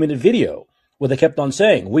played a 2-minute video where they kept on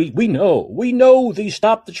saying, we know they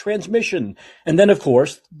stopped the transmission. And then, of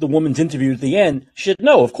course, the woman's interview at the end, she said,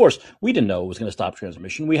 no, of course, we didn't know it was going to stop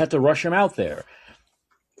transmission. We had to rush him out there.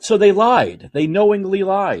 So they lied. They knowingly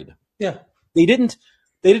lied. Yeah. They didn't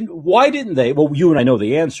They didn't. Why didn't they? Well, you and I know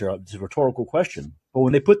the answer. It's a rhetorical question. But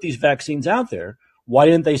when they put these vaccines out there, why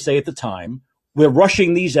didn't they say at the time, we're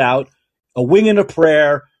rushing these out, a wing and a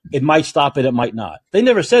prayer, it might stop it, it might not? They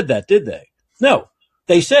never said that, did they? No.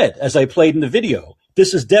 They said, as I played in the video,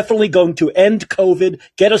 this is definitely going to end COVID,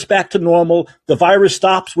 get us back to normal. The virus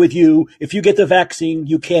stops with you. If you get the vaccine,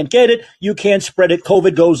 you can't get it. You can't spread it.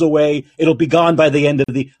 COVID goes away. It'll be gone by the end of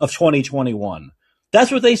 2021.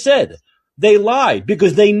 That's what they said. They lied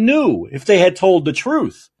because they knew if they had told the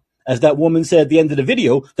truth, as that woman said at the end of the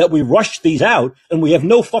video, that we rushed these out and we have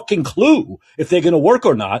no fucking clue if they're going to work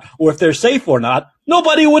or not, or if they're safe or not,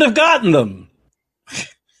 nobody would have gotten them.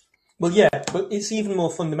 Well, yeah, but it's even more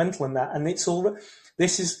fundamental than that. And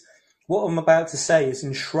this is what I'm about to say is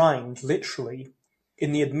enshrined literally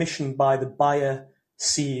in the admission by the Bayer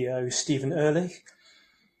CEO, Stephen Ehrlich.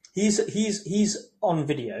 He's on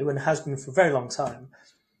video and has been for a very long time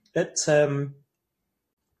at the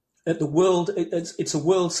World. It's a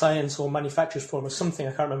World Science or Manufacturers Forum or something. I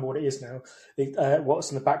can't remember what it is now.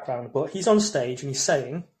 What's in the background, but he's on stage and he's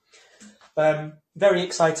saying, "Very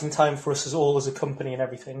exciting time for us as a company and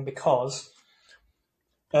everything because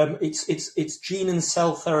it's gene and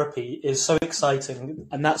cell therapy is so exciting,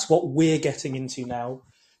 and that's what we're getting into now.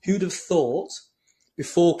 Who'd have thought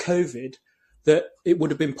before COVID that it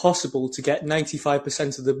would have been possible to get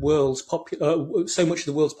 95% of the world's so much of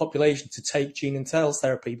the world's population to take gene and cell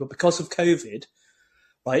therapy, but because of COVID,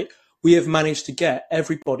 right, we have managed to get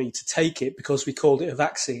everybody to take it because we called it a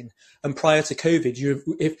vaccine. And prior to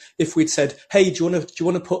COVID, if we'd said, hey, do you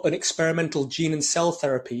want to put an experimental gene and cell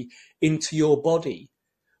therapy into your body?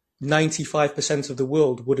 95% of the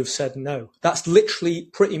world would have said no. That's literally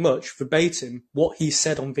pretty much verbatim what he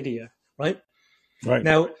said on video, right? Right.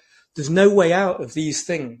 Now, there's no way out of these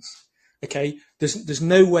things, okay? There's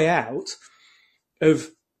no way out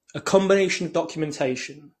of a combination of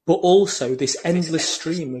documentation, but also this endless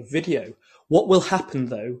stream of video. What will happen,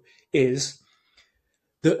 though, is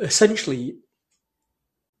that essentially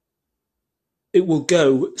it will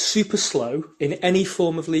go super slow in any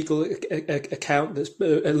form of legal account that's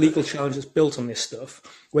a legal challenge that's built on this stuff,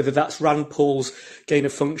 whether that's Rand Paul's gain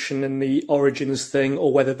of function and the origins thing,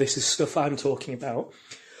 or whether this is stuff I'm talking about,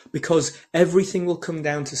 because everything will come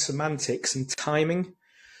down to semantics and timing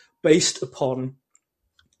based upon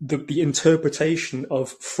the interpretation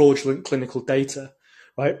of fraudulent clinical data,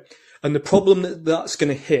 right? And the problem that's going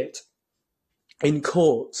to hit in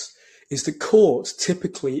courts is that court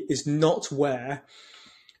typically is not the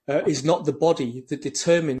body that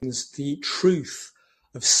determines the truth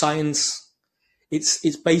of science.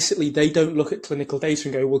 It's basically, they don't look at clinical data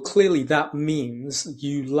and go, well, clearly that means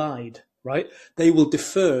you lied, right? They will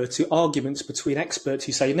defer to arguments between experts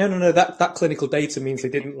who say, no, that clinical data means they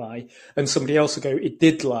didn't lie. And somebody else will go, it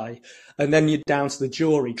did lie. And then you're down to the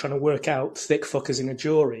jury trying to work out thick fuckers in a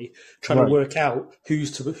jury, trying to work out who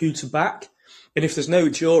to back. And if there's no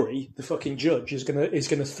jury, the fucking judge is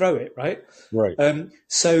gonna throw it, right? Right.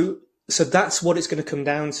 So that's what it's going to come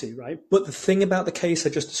down to, right? But the thing about the case I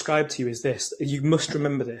just described to you is this: you must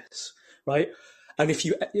remember this, right? And if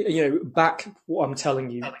you back what I'm telling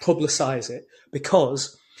you, publicize it,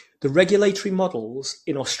 because the regulatory models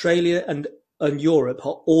in Australia and Europe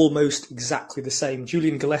are almost exactly the same.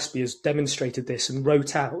 Julian Gillespie has demonstrated this and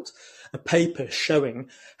wrote out a paper showing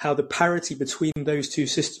how the parity between those two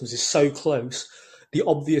systems is so close. The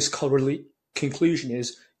obvious conclusion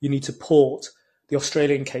is you need to port the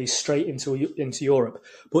Australian case straight into Europe,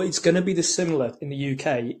 but it's going to be the similar in the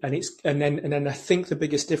UK, and then I think the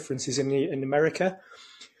biggest difference is in America.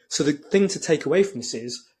 So the thing to take away from this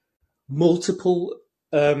is multiple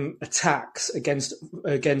attacks against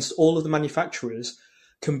all of the manufacturers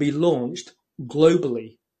can be launched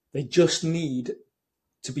globally. They just need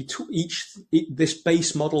to be this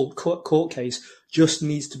base model court case just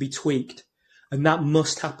needs to be tweaked, and that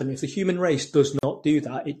must happen. If the human race does not do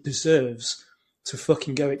that, it deserves to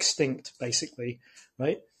fucking go extinct, basically,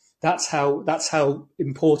 right? That's how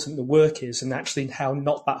important the work is, and actually how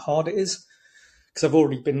not that hard it is. Because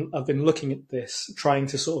I've been looking at this, trying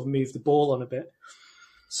to sort of move the ball on a bit.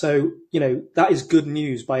 So, that is good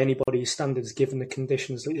news by anybody's standards, given the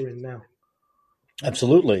conditions that we're in now.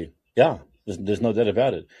 Absolutely. Yeah. There's no doubt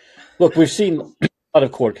about it. Look, we've seen a lot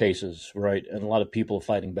of court cases, right? And a lot of people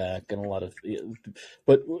fighting back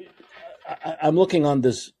but I'm looking on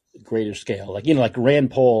this greater scale, like Rand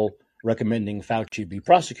Paul recommending Fauci be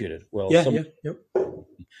prosecuted. Well,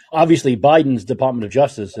 obviously Biden's Department of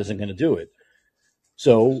Justice isn't going to do it.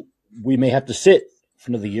 So we may have to sit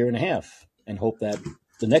for another year and a half and hope that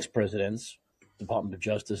the next president's Department of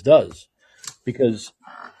Justice does, because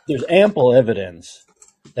there's ample evidence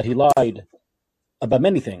that he lied about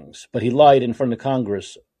many things, but he lied in front of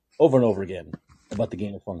Congress over and over again about the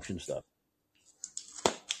gain of function stuff.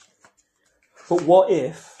 But what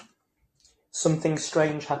if something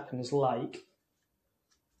strange happens, like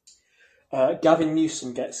Gavin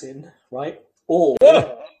Newsom gets in, right? Or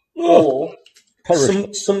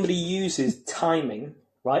somebody uses timing,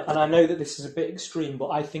 right? And I know that this is a bit extreme, but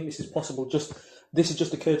I think this is possible. This has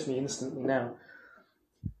just occurred to me instantly now.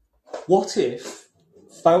 What if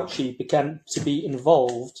Fauci began to be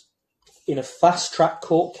involved in a fast-track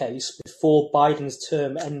court case before Biden's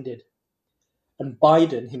term ended, and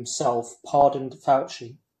Biden himself pardoned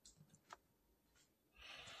Fauci?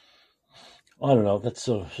 I don't know. That's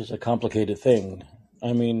just a complicated thing.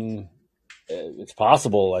 I mean, it's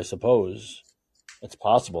possible, I suppose. It's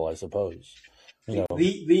possible, I suppose. You know.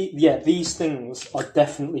 These things are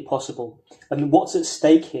definitely possible, and what's at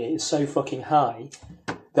stake here is so fucking high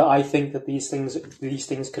that I think that these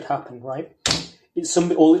things could happen. Right?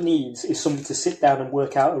 All it needs is somebody to sit down and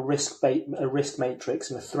work out a risk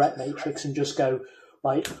matrix and a threat matrix, and just go,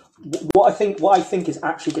 right. What I think is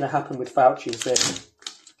actually going to happen with Fauci is this: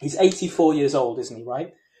 he's 84 years old, isn't he?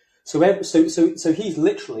 Right? So he's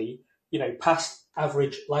literally, past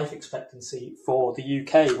average life expectancy for the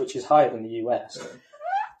UK, which is higher than the US.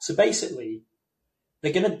 So basically,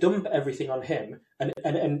 they're going to dump everything on him, and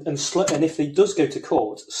if he does go to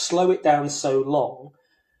court, slow it down so long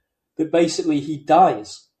that basically he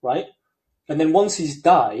dies, right? And then once he's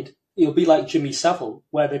died, it'll be like Jimmy Savile,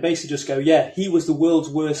 where they basically just go, yeah, he was the world's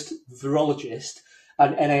worst virologist,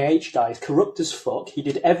 and NIH guy is corrupt as fuck. He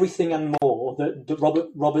did everything and more that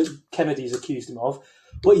Robert Kennedy's accused him of,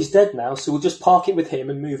 but he's dead now, so we'll just park it with him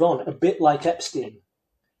and move on. A bit like Epstein.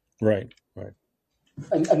 Right.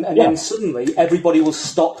 And then suddenly everybody will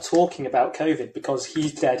stop talking about COVID because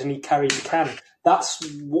he's dead and he carried the can. That's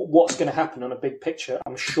what's going to happen on a big picture.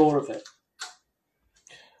 I'm sure of it.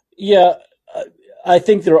 Yeah, I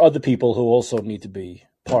think there are other people who also need to be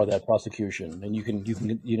part of that prosecution, and you can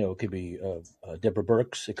it could be Deborah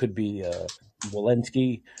Birx, it could be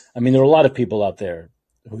Walensky. I mean, there are a lot of people out there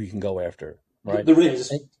who you can go after, right? There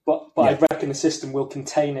is, but I reckon the system will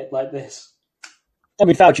contain it like this. I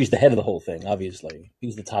mean, Fauci's the head of the whole thing. Obviously,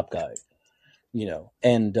 he's the top guy,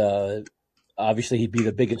 and obviously he'd be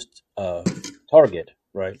the biggest target,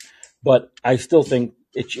 right? But I still think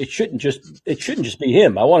it shouldn't just be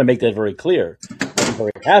him. I want to make that very clear. I'd be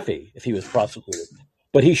very happy if he was prosecuted.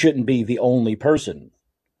 But he shouldn't be the only person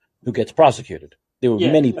who gets prosecuted. There were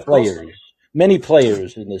many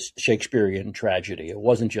players in this Shakespearean tragedy. It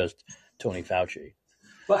wasn't just Tony Fauci.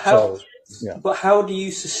 But how do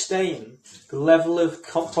you sustain the level of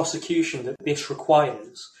prosecution that this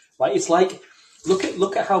requires? Right? It's like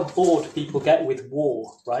look at how bored people get with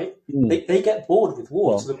war. Right? They get bored with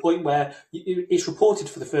war to the point where it's reported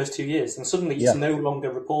for the first 2 years, and suddenly it's no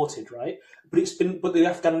longer reported. Right? But the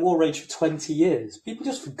Afghan war raged for 20 years. People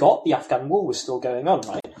just forgot the Afghan war was still going on,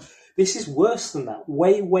 right? This is worse than that.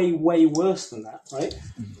 Way, way, way worse than that, right?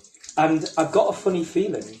 And I've got a funny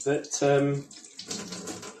feeling that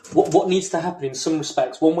what needs to happen in some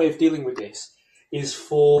respects, one way of dealing with this, is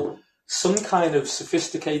for some kind of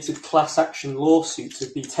sophisticated class action lawsuit to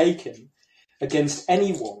be taken against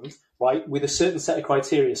anyone, right, with a certain set of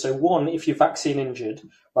criteria. So one, if you're vaccine injured,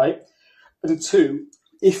 right? And two,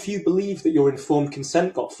 if you believe that your informed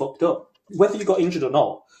consent got fucked up, whether you got injured or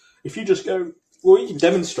not, if you just go, well, you can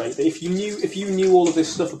demonstrate that if you knew all of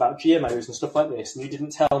this stuff about GMOs and stuff like this, and you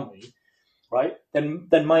didn't tell me, right, then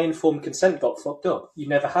my informed consent got fucked up. You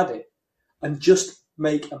never had it, and just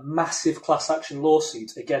make a massive class action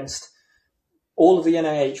lawsuit against all of the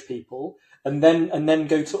NIH people, and then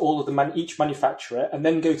go to all of each manufacturer, and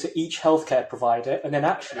then go to each healthcare provider, and then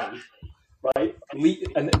actually. Right,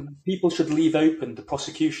 and people should leave open the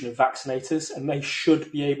prosecution of vaccinators, and they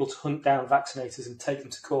should be able to hunt down vaccinators and take them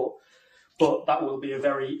to court. But that will be a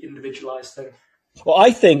very individualized thing. Well, I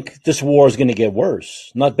think this war is going to get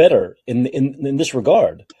worse, not better, in this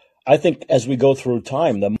regard. I think as we go through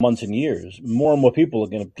time, the months and years, more and more people are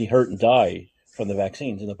going to be hurt and die from the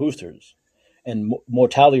vaccines and the boosters, and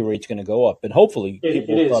mortality rate's going to go up. And hopefully,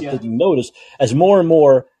 people will start taking notice as more and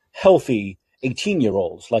more healthy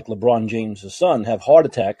 18-year-olds like LeBron James' son have heart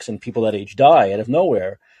attacks and people that age die out of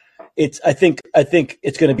nowhere. I think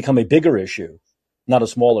it's going to become a bigger issue, not a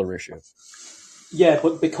smaller issue. Yeah,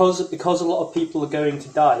 but because a lot of people are going to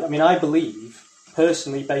die. I mean, I believe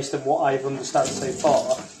personally, based on what I've understood so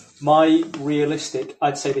far,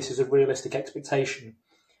 I'd say this is a realistic expectation,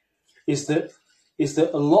 is that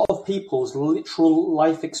a lot of people's literal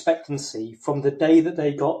life expectancy from the day that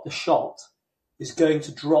they got the shot is going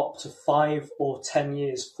to drop to 5 or 10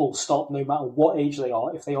 years full stop, no matter what age they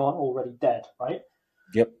are, if they aren't already dead, right?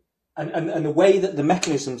 Yep. And the way that the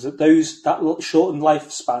mechanisms that that shortened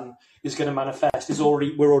lifespan is going to manifest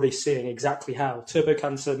we're already seeing exactly how. Turbo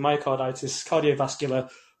cancer, myocarditis, cardiovascular,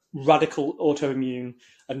 radical autoimmune,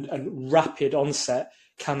 and rapid onset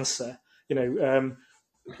cancer,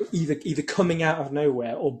 either coming out of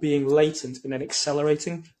nowhere or being latent and then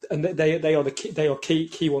accelerating. And they are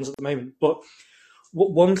key ones at the moment. But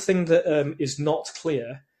one thing that is not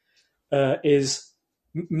clear is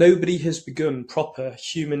nobody has begun proper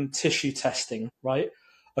human tissue testing, right,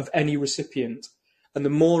 of any recipient. And the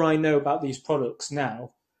more I know about these products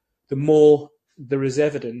now, the more there is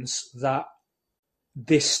evidence that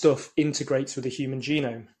this stuff integrates with the human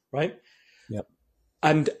genome, right? Yep.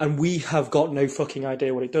 And we have got no fucking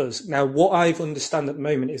idea what it does. Now, what I understand at the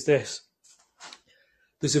moment is this.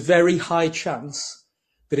 There's a very high chance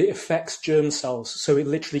that it affects germ cells. So it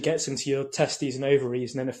literally gets into your testes and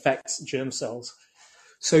ovaries and then affects germ cells.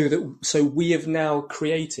 So we have now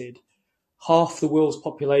created half the world's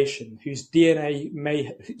population whose DNA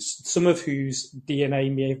some of whose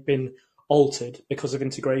DNA may have been altered because of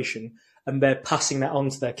integration, and they're passing that on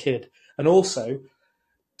to their kid. And also,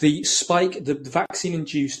 the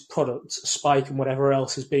vaccine-induced product, spike and whatever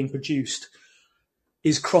else is being produced,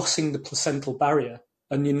 is crossing the placental barrier.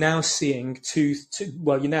 And you're now seeing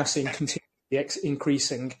continually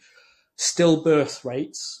increasing stillbirth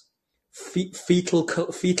rates,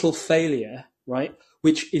 fetal failure, right,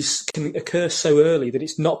 which can occur so early that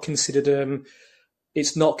it's not considered a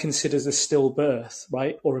stillbirth,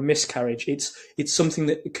 right, or a miscarriage. It's something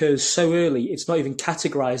that occurs so early it's not even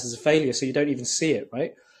categorized as a failure, so you don't even see it,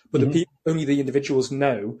 right? But only the individuals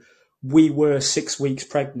know we were 6 weeks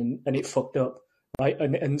pregnant and it fucked up, right?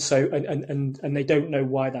 And they don't know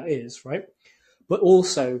why that is, right? But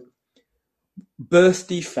also birth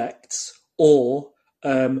defects or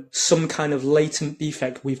some kind of latent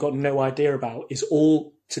defect we've got no idea about is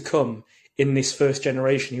all to come in this first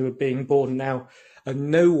generation who are being born now.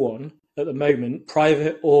 And no one at the moment,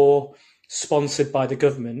 private or sponsored by the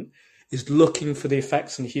government, is looking for the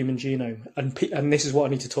effects on the human genome. And this is what I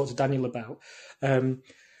need to talk to Daniel about. But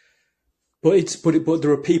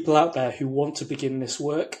there are people out there who want to begin this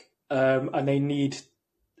work, and they need.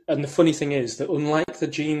 And the funny thing is that unlike the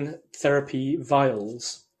gene therapy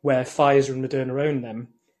vials, where Pfizer and Moderna own them,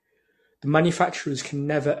 the manufacturers can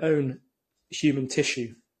never own human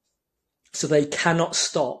tissue. So they cannot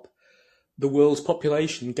stop the world's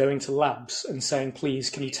population going to labs and saying, please,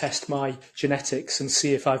 can you test my genetics and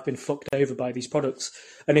see if I've been fucked over by these products?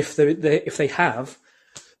 And if they have,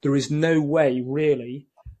 there is no way really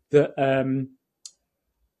that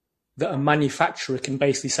that a manufacturer can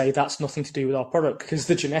basically say that's nothing to do with our product, because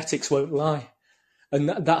the genetics won't lie. And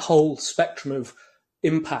that whole spectrum of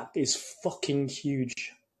impact is fucking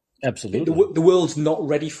huge. Absolutely. The world's not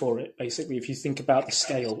ready for it, basically, if you think about the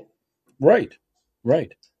scale. Right.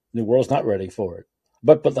 The world's not ready for it.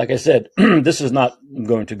 But like I said, this is not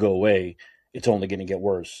going to go away. It's only going to get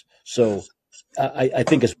worse. So I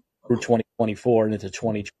think as through 2024 and into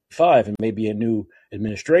 2025 and maybe a new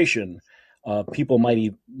administration, people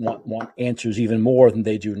might want answers even more than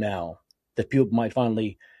they do now, that people might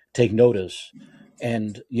finally take notice.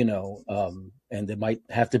 And, and there might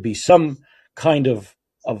have to be some kind of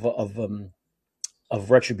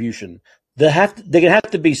retribution. They're going to have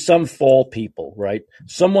to be some fall people, right?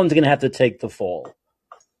 Someone's going to have to take the fall.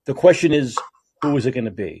 The question is, who is it going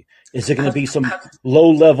to be? Is it going to be some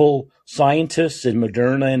low-level scientists in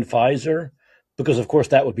Moderna and Pfizer? Because, of course,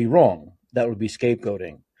 that would be wrong. That would be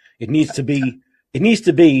scapegoating. It needs to be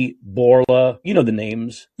Bourla, you know the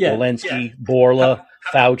names, Walensky, Bourla,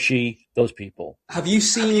 Fauci, those people. Have you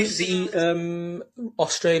seen the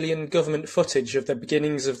Australian government footage of the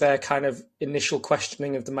beginnings of their kind of initial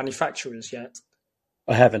questioning of the manufacturers yet?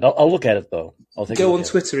 I haven't. I'll look at it, though. Go on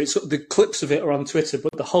Twitter. The clips of it are on Twitter,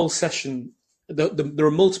 but the whole session, there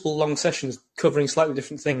are multiple long sessions covering slightly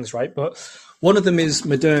different things, right? But one of them is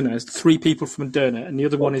Moderna, 3 people from Moderna, and the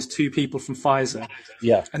other one is 2 people from Pfizer.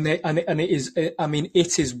 Yeah. And it is, I mean,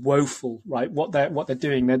 it is woeful, right? What they're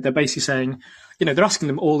doing. They're basically saying, they're asking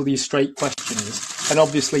them all of these straight questions, and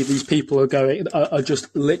obviously these people are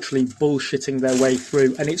just literally bullshitting their way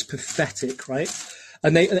through, and it's pathetic, right?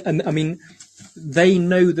 And they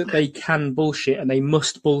know that they can bullshit and they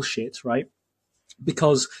must bullshit, right?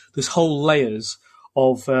 Because there's whole layers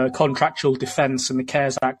of contractual defence and the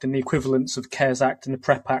CARES Act and the equivalents of CARES Act and the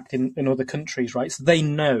PrEP Act in other countries, right? So they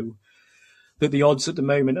know that the odds at the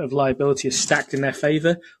moment of liability are stacked in their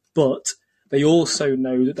favour, but they also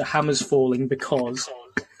know that the hammer's falling because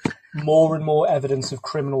more and more evidence of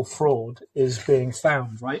criminal fraud is being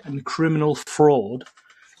found, right? And criminal fraud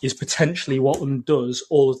is potentially what undoes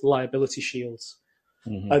all of the liability shields.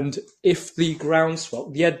 Mm-hmm. And if the groundswell,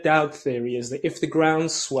 the Ed Dowd theory is that if the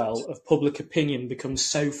groundswell of public opinion becomes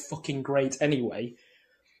so fucking great anyway,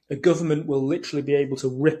 a government will literally be able to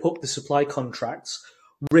rip up the supply contracts,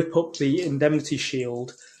 rip up the indemnity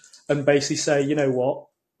shield, and basically say, you know what,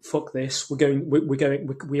 fuck this,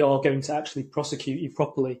 we are going to actually prosecute you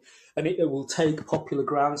properly, and it will take popular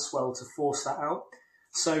groundswell to force that out.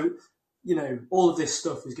 So, you know, all of this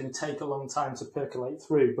stuff is going to take a long time to percolate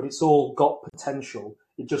through, but it's all got potential.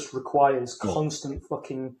 It just requires constant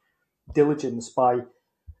fucking diligence by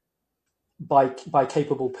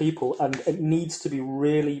capable people, and it needs to be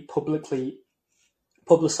really publicly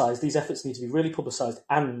publicized. These efforts need to be really publicized,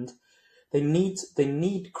 and they need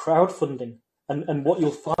crowdfunding. And what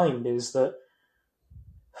you'll find is that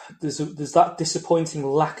there's that disappointing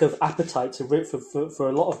lack of appetite for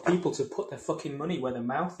a lot of people to put their fucking money where their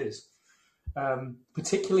mouth is.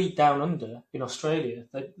 Particularly down under in Australia,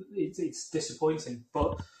 it's disappointing,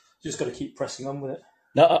 but you just got to keep pressing on with it.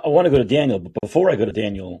 Now, I want to go to Daniel, but before I go to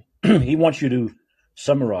Daniel, he wants you to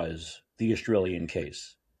summarize the Australian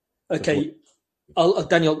case. Okay,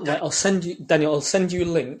 Daniel, I'll send you a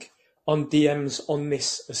link on DMs on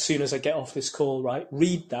this as soon as I get off this call. Right,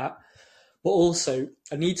 read that. But also,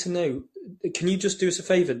 I need to know. Can you just do us a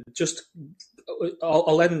favour?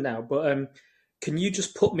 I'll end now, but can you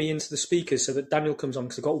just put me into the speakers so that Daniel comes on?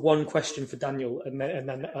 Because I've got one question for Daniel, and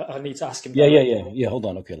then I need to ask him. Yeah. Hold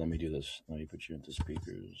on. Okay, let me do this. Let me put you into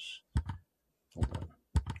speakers. Hold on.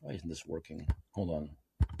 Why isn't this working? Hold on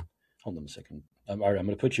a second. All right, I'm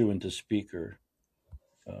going to put you into speaker.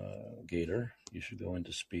 Gator, you should go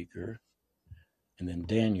into speaker, and then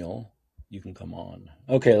Daniel, you can come on.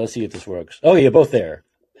 Okay, let's see if this works. Oh, you're both there.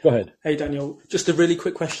 Go ahead. Hey, Daniel, just a really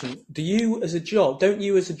quick question. Don't you as a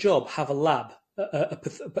job have a lab,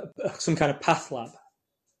 some kind of path lab?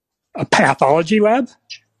 A pathology lab?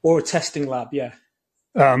 Or a testing lab, yeah.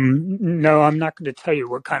 No, I'm not going to tell you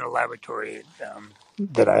what kind of laboratory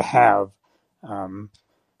that I have,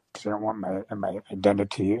 because I don't want my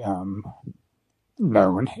identity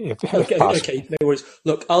known. If possible. Okay, no worries.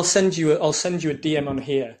 Look, I'll send you a DM on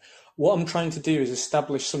here. What I'm trying to do is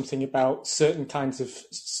establish something about certain kinds of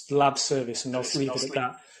lab service, and I'll leave it at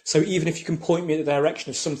that. So even if you can point me in the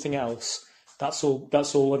direction of something else, that's all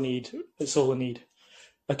I need. That's all I need.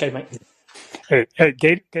 Okay, mate. Hey,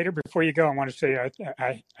 Gator, before you go, I want to say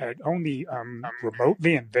I only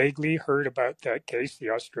remotely and vaguely heard about that case,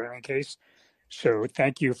 the Australian case. So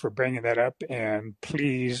thank you for bringing that up, and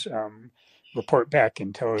please report back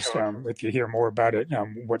and tell us if you hear more about it,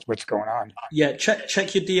 what's going on. Yeah,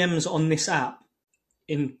 check your DMs on this app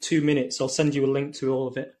in 2 minutes. I'll send you a link to all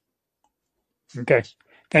of it. Okay.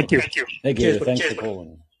 Thank you. Hey, Gator, thanks for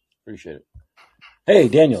calling. Appreciate it. Hey,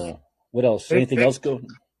 Daniel, what else? Anything else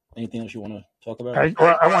you want to talk about?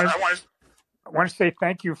 I want to say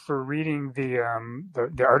thank you for reading the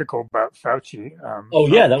article about Fauci.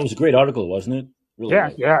 That was a great article, wasn't it? Really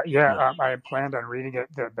Yeah. I had planned on reading it,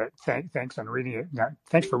 but thanks on reading it.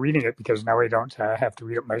 Thanks for reading it, because now I don't have to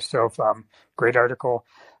read it myself. Great article.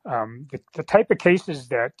 The type of cases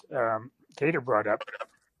that Gator brought up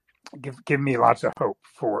give me lots of hope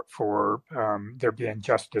for there being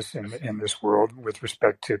justice in this world with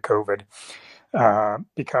respect to COVID,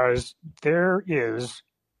 because there is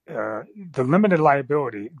the limited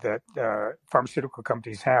liability that pharmaceutical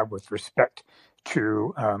companies have with respect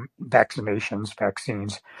to vaccines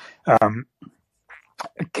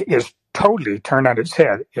is totally turned on its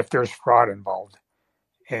head if there's fraud involved.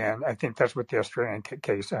 And I think that's what the Australian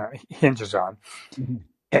case hinges on. Mm-hmm.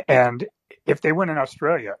 And if they win in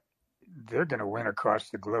Australia, they're going to win across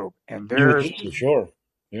the globe. And there's for sure.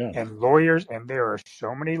 Yeah. And lawyers, and there are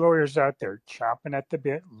so many lawyers out there chomping at the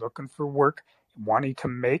bit, looking for work, wanting to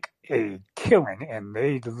make a killing, and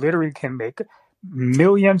they literally can make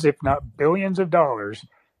millions, if not billions of dollars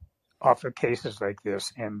off of cases like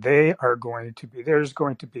this. And there's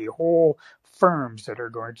going to be whole firms that are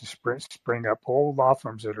going to spring up, whole law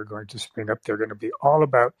firms that are going to spring up. They're going to be all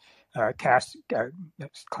about class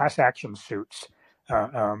action suits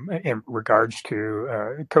in regards to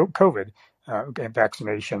COVID and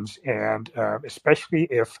vaccinations, and especially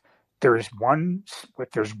if there's one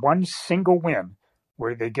single win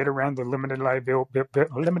where they get around the limited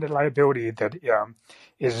liability that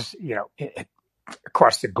is,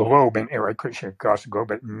 across the globe, and across the globe,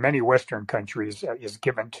 but many Western countries is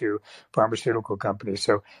given to pharmaceutical companies.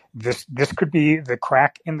 So this could be the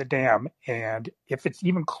crack in the dam, and if it's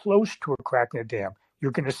even close to a crack in the dam,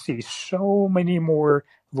 you're going to see so many more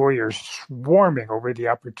lawyers swarming over the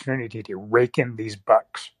opportunity to rake in these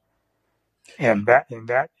bucks. And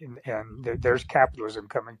there's capitalism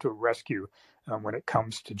coming to rescue when it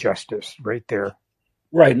comes to justice right there.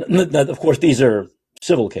 Right. Of course, these are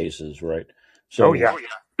civil cases, right? So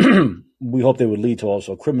we hope they would lead to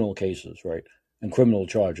also criminal cases, right? And criminal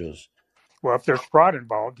charges. Well, if there's fraud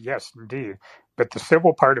involved, yes, indeed. But the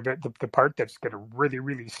civil part of it, the part that's going to really,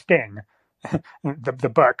 really sting the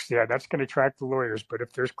bucks, yeah, that's going to attract the lawyers. But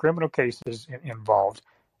if there's criminal cases involved,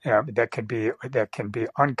 that can be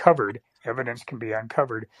uncovered, evidence can be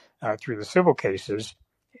uncovered through the civil cases.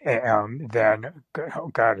 Then, oh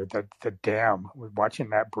God, the dam, watching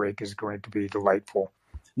that break is going to be delightful.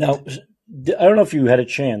 Now, I don't know if you had a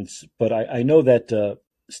chance, but I know that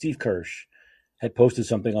Steve Kirsch had posted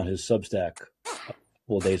something on his Substack a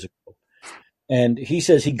couple of days ago, and he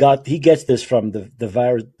says he gets this from the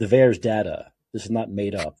VAERS data. This is not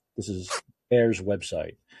made up. This is VAERS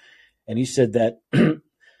website, and he said that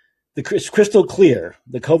it's crystal clear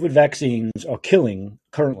the COVID vaccines are killing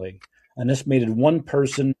currently an estimated 1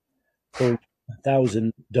 person per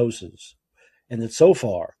 1,000 doses, and that so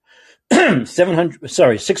far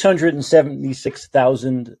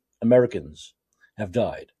 676,000 Americans have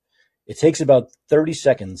died. It takes about 30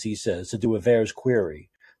 seconds, he says, to do a VAERS query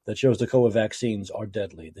that shows the COVID vaccines are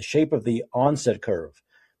deadly. The shape of the onset curve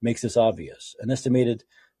makes this obvious. An estimated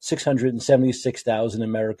 676,000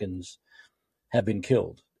 Americans have been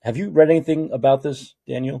killed. Have you read anything about this,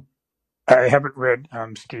 Daniel? I haven't read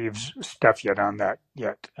Steve's stuff yet on that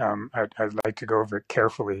yet. I'd like to go over it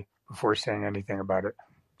carefully before saying anything about it.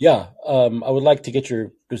 Yeah, I would like to get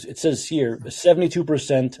because it says here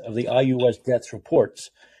 72% of the IUS deaths reports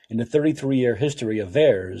in the 33-year history of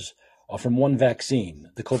VAERS are from one vaccine,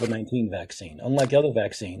 the COVID-19 vaccine. Unlike other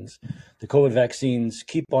vaccines, the COVID vaccines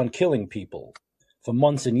keep on killing people for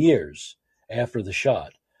months and years after the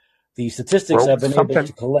shot. The statistics I've been able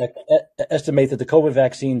to collect estimate that the COVID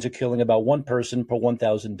vaccines are killing about 1 person per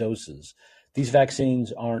 1,000 doses. These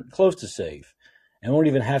vaccines aren't close to safe and won't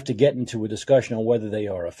even have to get into a discussion on whether they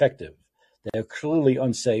are effective. They are clearly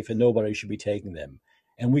unsafe and nobody should be taking them.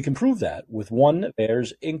 And we can prove that with one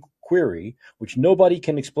VAERS inquiry, which nobody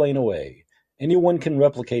can explain away. Anyone can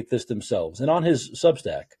replicate this themselves. And on his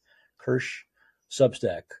Substack,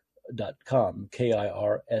 KirschSubstack.com,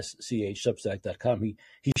 KIRSCH Substack.com,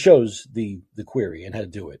 he shows the query and how to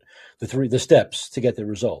do it, the steps to get the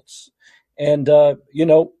results. And,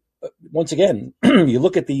 once again, you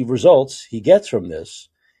look at the results he gets from this,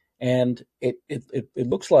 and it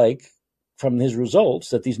looks like from his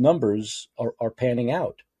results that these numbers are panning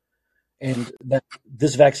out, and that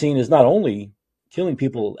this vaccine is not only killing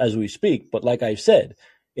people as we speak, but like I said,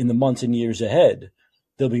 in the months and years ahead,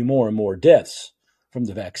 there'll be more and more deaths from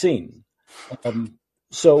the vaccine.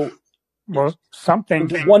 Well, something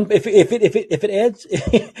one if it adds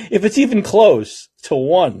if it's even close to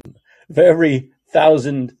 1 for every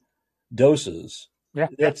 1,000 doses, yeah,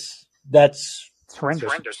 that's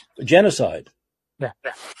horrendous. Genocide. Yeah.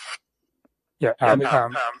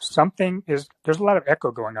 Something is. There's a lot of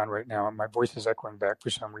echo going on right now, and my voice is echoing back for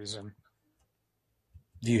some reason.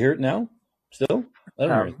 Do you hear it now? Still? I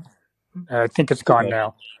don't hear it. I think it's gone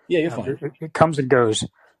now. Yeah, you're fine. It comes and goes.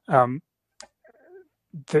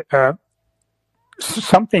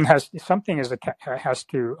 Something has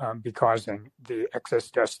to be causing the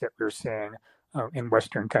excess deaths that we're seeing in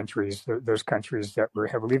Western countries, those countries that were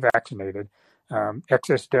heavily vaccinated.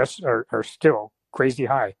 Excess deaths are still crazy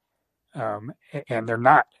high, and they're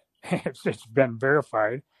not. It's been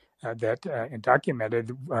verified that and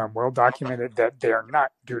documented, well documented, that they are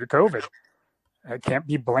not due to COVID. Can't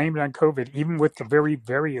be blamed on COVID, even with the very,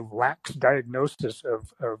 very lax diagnosis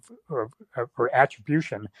or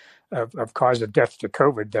attribution of cause of death to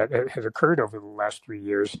COVID that has occurred over the last 3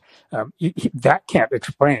 years. That can't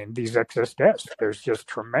explain these excess deaths. There's just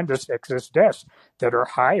tremendous excess deaths that are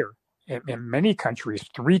higher in many countries,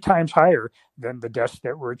 3 times higher than the deaths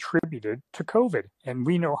that were attributed to COVID. And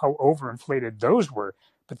we know how overinflated those were,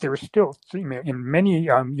 but there were still, in many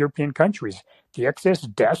European countries, the excess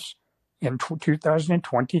deaths in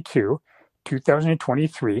 2022,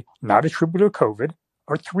 2023, not attributed to COVID,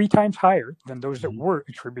 are 3 times higher than those that were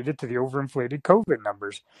attributed to the overinflated COVID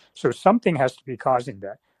numbers. So something has to be causing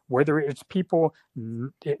that. Whether it's people,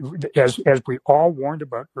 as we all warned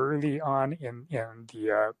about early on in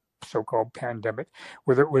the so-called pandemic,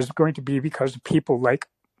 whether it was going to be because of people like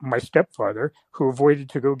my stepfather who avoided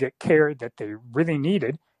to go get care that they really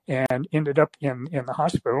needed and ended up in the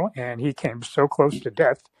hospital, and he came so close to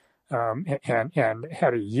death. And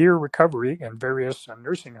had a year recovery in various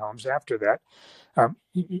nursing homes after that.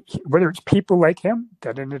 Whether it's people like him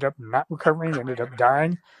that ended up not recovering, ended up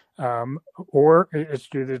dying, or it's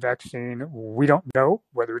due to the vaccine, we don't know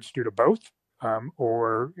whether it's due to both,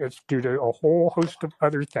 or it's due to a whole host of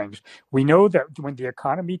other things. We know that when the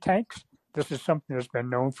economy tanks, This is something that's been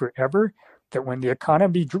known forever, that when the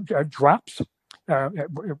economy drops,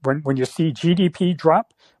 when you see GDP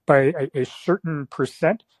drop by a certain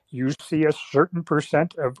percent, you see a certain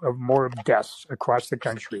percent of more of deaths across the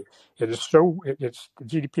country.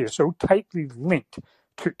 GDP is so tightly linked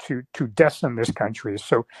to deaths in this country.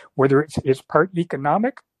 So whether it's part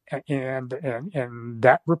economic and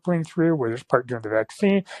that rippling through, whether it's part due to the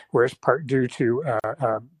vaccine, whether it's part due to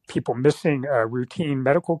people missing routine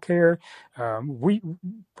medical care,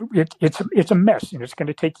 it's a mess, and it's going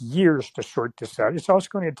to take years to sort this out. It's also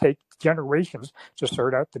going to take generations to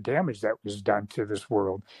sort out the damage that was done to this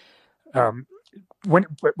world. One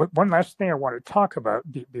last thing I want to talk about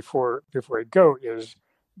before I go is,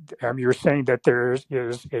 you're saying that there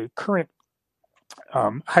is a current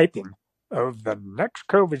hyping of the next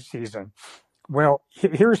COVID season. Well,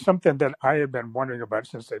 here's something that I have been wondering about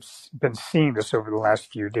since I've been seeing this over the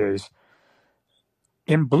last few days.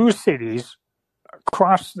 In blue cities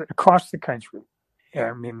across the country,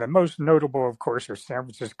 I mean, the most notable, of course, are San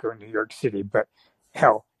Francisco and New York City, but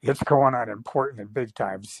hell, it's going on in Portland big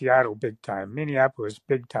time, Seattle big time, Minneapolis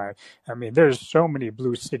big time. I mean, there's so many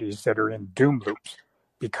blue cities that are in doom loops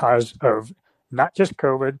because of not just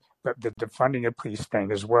COVID, but the defunding of police thing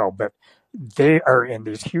as well. But they are in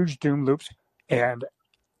these huge doom loops and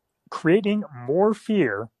creating more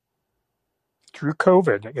fear through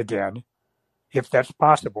COVID again, if that's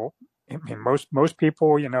possible. I mean, most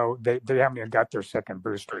people, they haven't even got their second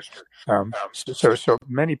booster. So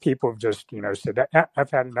many people have just, said,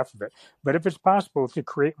 I've had enough of it. But if it's possible to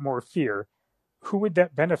create more fear, who would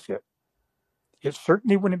that benefit? It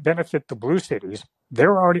certainly wouldn't benefit the blue cities.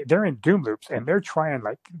 They're in doom loops, and they're trying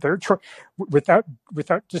without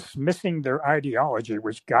dismissing their ideology,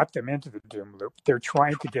 which got them into the doom loop. They're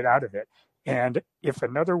trying to get out of it. And if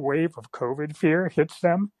another wave of COVID fear hits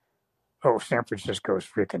them, San Francisco is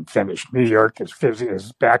freaking finished. New York is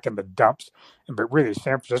back in the dumps, but really,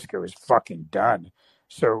 San Francisco is fucking done.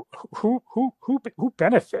 So who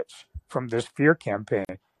benefits from this fear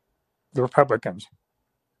campaign? The Republicans.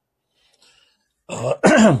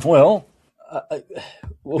 Well,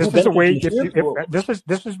 this is a way. This is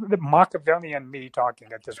the Machiavellian me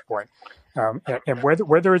talking at this point, and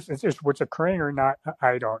whether it's what's occurring or not,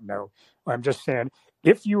 I don't know. I'm just saying,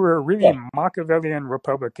 if you were a really Machiavellian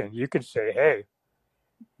Republican, you could say, "Hey,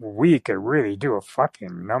 we could really do a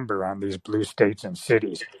fucking number on these blue states and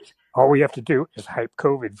cities. All we have to do is hype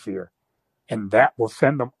COVID fear, and that will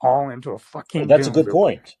send them all into a fucking." That's a good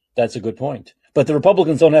point. That's a good point. But the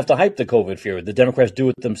Republicans don't have to hype the COVID fear. The Democrats do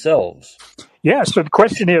it themselves. Yeah. So the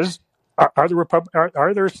question is,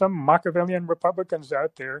 are there some Machiavellian Republicans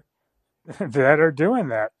out there that are doing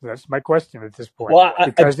that? That's my question at this point. Well,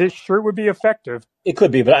 because it sure would be effective. It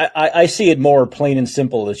could be, but I see it more plain and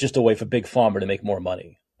simple. It's just a way for Big Pharma to make more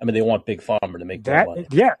money. I mean, they want Big Pharma to make more money.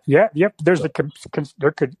 Yep.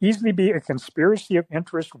 There could easily be a conspiracy of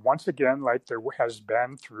interest once again, like there has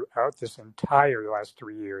been throughout this entire last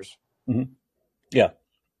 3 years. Mm-hmm. Yeah.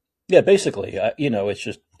 Basically, it's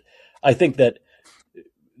just, I think that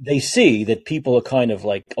they see that people are kind of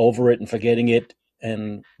like over it and forgetting it,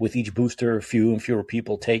 and with each booster, fewer and fewer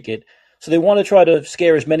people take it. So they want to try to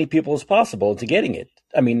scare as many people as possible into getting it.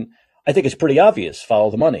 I mean, I think it's pretty obvious.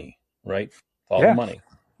 Follow the money, right? Follow the money.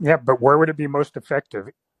 Yeah, but where would it be most effective?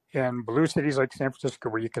 In blue cities like San Francisco,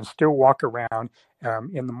 where you can still walk around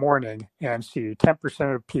in the morning and see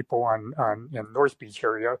 10% of people in North Beach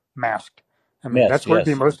area masked. I mean, that's where it'd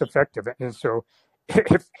be most effective. And so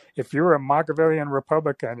if you're a Machiavellian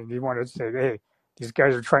Republican and you want to say, hey, these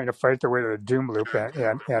guys are trying to fight their way to the doom loop,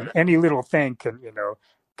 and any little thing can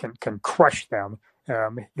crush them.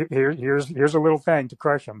 Here's a little thing to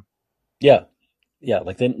crush them. Yeah.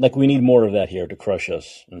 Like we need more of that here to crush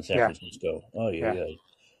us in San Francisco. Oh yeah.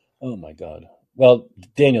 Oh my God. Well,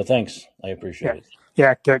 Daniel, thanks. I appreciate it.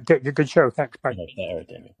 Yeah, good show. Thanks. Bye. All right,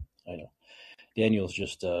 Daniel. I know. Daniel's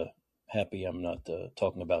just happy I'm not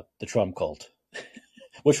talking about the Trump cult,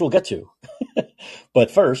 which we'll get to.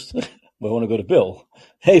 But first, we want to go to Bill.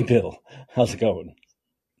 Hey, Bill. How's it going?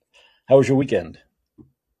 How was your weekend?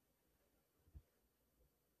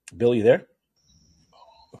 Bill, you there?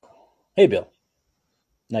 Hey, Bill.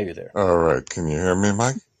 Now you're there. All right. Can you hear me,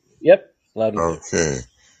 Mike? Yep. Loud and clear. Okay.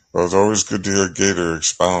 Well, it's always good to hear Gator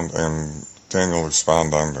expound and Daniel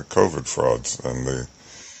expound on the COVID frauds and the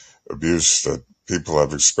abuse that people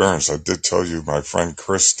have experienced. I did tell you my friend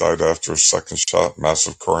Chris died after a second shot,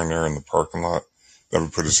 massive coronary in the parking lot. Never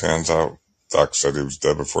put his hands out. Doc said he was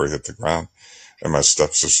dead before he hit the ground. And my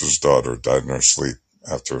stepsister's daughter died in her sleep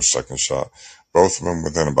after a second shot. Both of them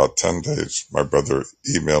within about 10 days. My brother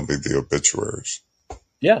emailed me the obituaries.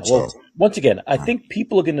 Yeah, well, once again, I think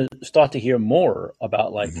people are going to start to hear more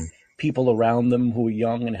about like people around them who are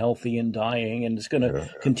young and healthy and dying, and it's going to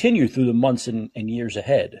continue through the months and years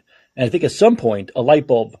ahead. And I think at some point a light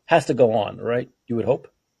bulb has to go on, right? You would hope.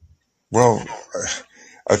 Well,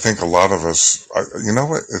 I think a lot of us, you know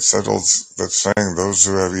what? It's that saying, those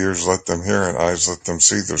who have ears, let them hear, and eyes, let them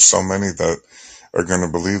see. There's so many that are going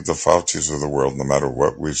to believe the Faucis of the world, no matter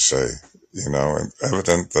what we say, and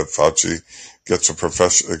evident that Fauci gets a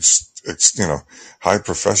high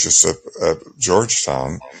professorship at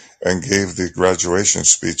Georgetown and gave the graduation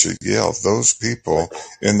speech at Yale. Those people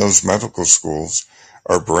in those medical schools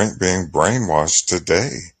are being brainwashed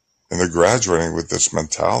today, and they're graduating with this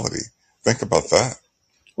mentality. Think about that.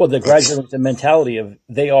 Well, they're graduating with the mentality of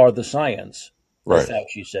they are the science, right?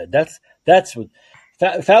 Fauci said. That's what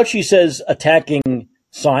Fauci says. Attacking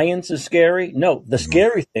science is scary. No, the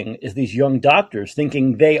scary thing is these young doctors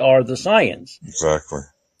thinking they are the science. Exactly.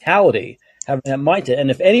 Mentality, having that mindset. And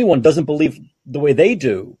if anyone doesn't believe the way they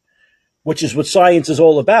do, which is what science is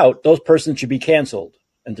all about, those persons should be canceled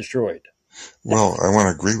and destroyed. Well, I want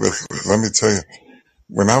to agree with, let me tell you,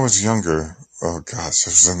 when I was younger, oh gosh, this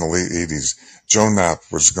was in the late 80s, Joe Knapp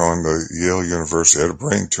was going to Yale University, had a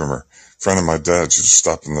brain tumor. A friend of my dad's who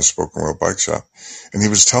stopped in the Spoken Wheel bike shop. And he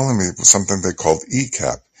was telling me something they called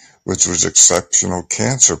ECAP, which was exceptional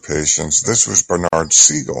cancer patients. This was Bernard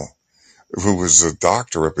Siegel, who was a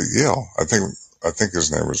doctor up at Yale. I think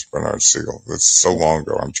his name was Bernard Siegel. That's so long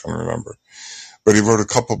ago, I'm trying to remember. But he wrote a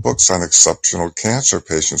couple books on exceptional cancer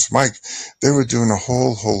patients. Mike, they were doing a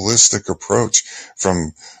whole holistic approach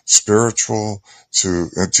from spiritual to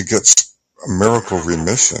get miracle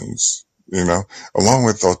remissions, along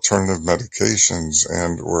with alternative medications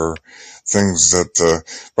or things that,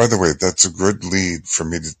 by the way, that's a good lead for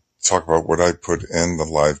me to talk about what I put in the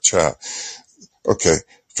live chat. Okay,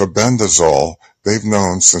 febendazole, they've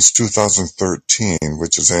known since 2013,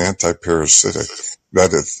 which is an anti-parasitic,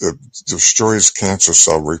 that it destroys cancer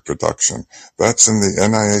cell reproduction. That's in the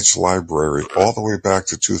NIH library all the way back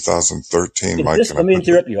to 2013. Mike, let me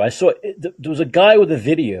interrupt you. I saw there was a guy with a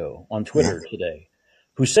video on Twitter today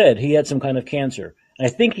who said he had some kind of cancer. And I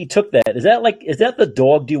think he took that. Is that the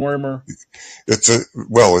dog dewormer?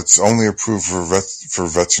 It's only approved for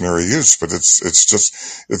veterinary use, but it's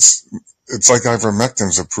like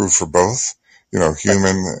ivermectin's approved for both.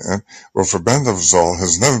 Human, febendazole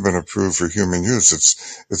has never been approved for human use.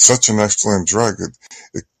 It's such an excellent drug.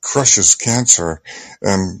 It crushes cancer.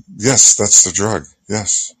 And yes, that's the drug.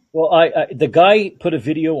 Yes. Well, the guy put a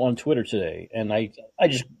video on Twitter today, and I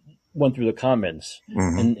just went through the comments.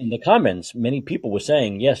 And in the comments, many people were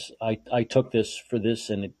saying, yes, I took this for this,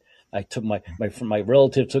 and I took my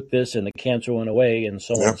relative took this, and the cancer went away, and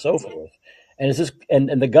so on and so forth. And it's this,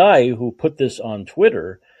 and the guy who put this on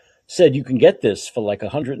Twitter said you can get this for like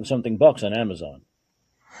 $100 and something on Amazon.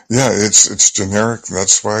 Yeah, it's generic.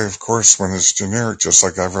 That's why, of course, when it's generic, just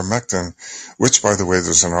like ivermectin, which, by the way,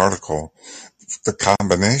 there's an article, the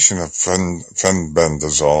combination of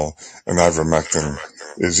fenbendazole and ivermectin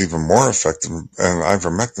is even more effective, and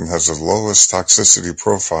ivermectin has the lowest toxicity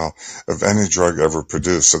profile of any drug ever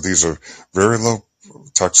produced. So these are very low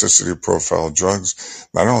toxicity profile drugs.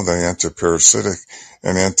 Not only are they anti-parasitic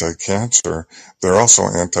and anti-cancer, they're also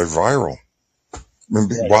antiviral.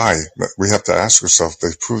 Why? We have to ask ourselves,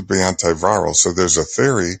 they've proved to be antiviral. So there's a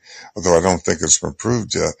theory, although I don't think it's been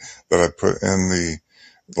proved yet, that I put in the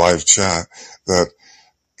live chat, that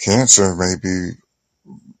cancer may be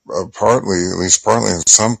partly, at least partly in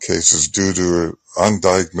some cases, due to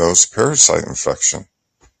undiagnosed parasite infection.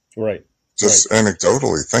 Right. Just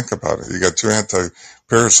anecdotally, think about it. You got two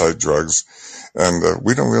anti-parasite drugs, and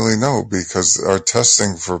we don't really know because our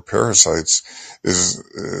testing for parasites is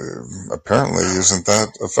apparently isn't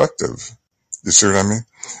that effective. You see what I mean?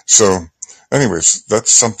 So, anyways,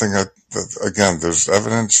 that's something that again, there's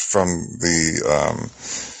evidence from the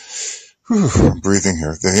breathing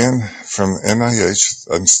here. From NIH,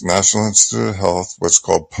 National Institute of Health, what's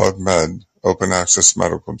called PubMed, Open Access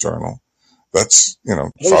Medical Journal. That's,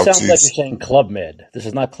 It sounds like you're saying Club Med. This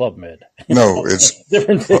is not Club Med. No, it's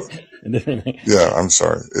different thing. Yeah, I'm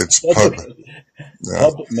sorry. It's PubMed.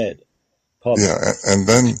 Yeah, and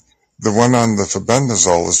then the one on the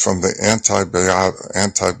febendazole is from the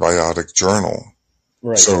Antibiotic Journal.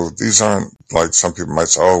 Right. So these aren't like some people might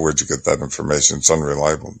say, oh, where'd you get that information? It's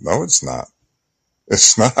unreliable. No, it's not.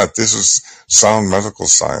 It's not. This is sound medical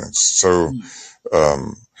science. So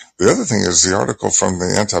the other thing is the article from the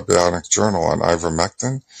Antibiotic Journal on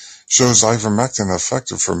ivermectin shows ivermectin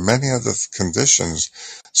effective for many other conditions,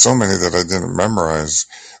 so many that I didn't memorize,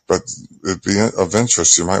 but it'd be of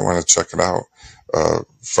interest. You might want to check it out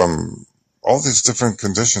from all these different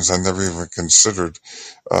conditions I never even considered.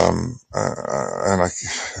 And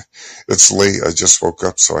it's late. I just woke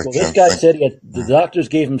up, so I Well, can't this guy think. said the doctors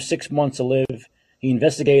gave him 6 months to live. He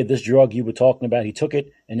investigated this drug you were talking about. He took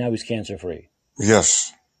it, and now he's cancer-free.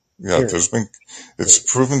 Yes. Yeah, it's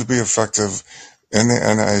proven to be effective in the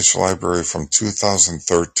NIH library from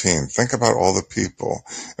 2013. Think about all the people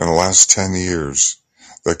in the last 10 years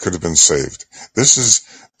that could have been saved. This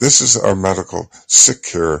is our medical sick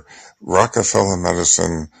care, Rockefeller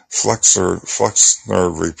Medicine Flexner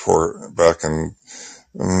report back in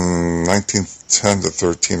 1910 to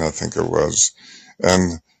 13, I think it was.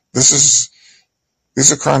 And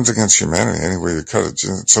these are crimes against humanity any way you cut it.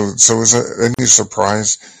 So is there any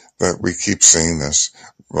surprise that we keep seeing this,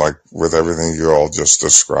 like with everything you all just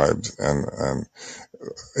described? And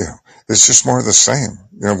you know, it's just more of the same.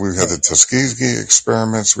 You know, we had the Tuskegee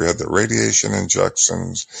experiments, we had the radiation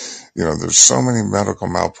injections. You know, there's so many medical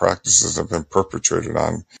malpractices that have been perpetrated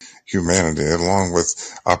on humanity, along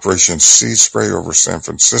with Operation Sea Spray over San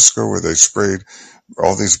Francisco, where they sprayed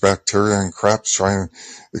all these bacteria and crap, trying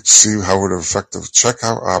to see how it would affect them. Check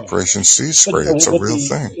out Operation Sea Spray. It's a real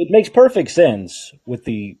thing. It makes perfect sense with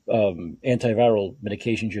the antiviral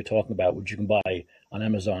medications you're talking about, which you can buy on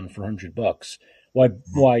Amazon for $100. Why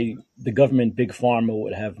the government, big pharma,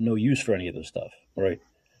 would have no use for any of this stuff, right?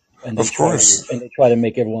 And they try to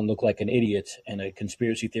make everyone look like an idiot and a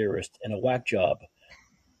conspiracy theorist and a whack job.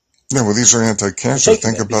 Yeah, well, these are anti-cancer.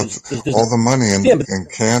 Think about all the money in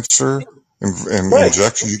cancer and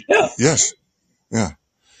injection. Yeah. Yes. Yeah.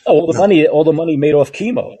 Oh, all the money made off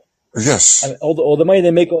chemo. Yes. I mean, all the money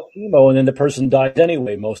they make off chemo, and then the person dies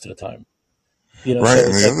anyway most of the time. You know, right. So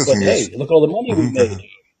and the other thing is, look at all the money we made.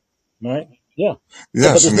 Right? Yeah.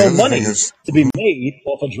 Yes. But there's no money to be made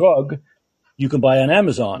off a drug you can buy on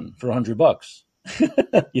Amazon for $100.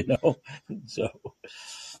 You know, so.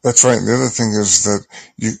 That's right. And the other thing is that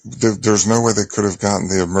there's no way they could have gotten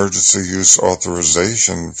the emergency use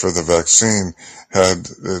authorization for the vaccine had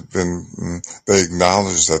it been, they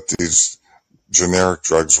acknowledged that these generic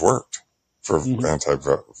drugs worked for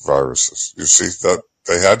antiviruses. You see that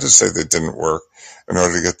they had to say they didn't work in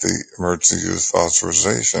order to get the emergency use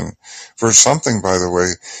authorization for something. By the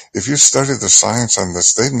way, if you study the science on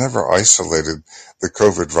this, they've never isolated the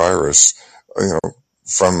COVID virus, you know,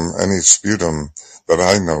 from any sputum that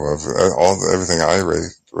I know of. Everything I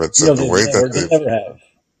read said the way that they never have.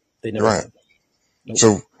 They never have. Nope.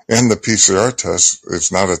 So, and the PCR test,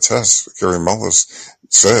 it's not a test. Gary Mullis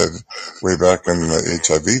said way back in the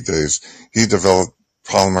HIV days, he developed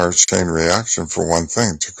polymer chain reaction for one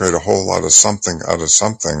thing, to create a whole lot of something out of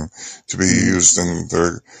something to be used in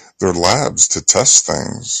their labs to test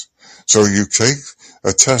things. So you take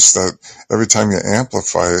a test that every time you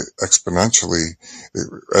amplify it exponentially,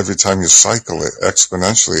 every time you cycle it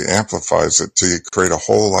exponentially amplifies it till you create a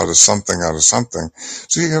whole lot of something out of something.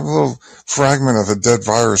 So you have a little fragment of a dead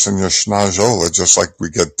virus in your schnozola, just like we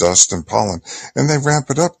get dust and pollen. And they ramp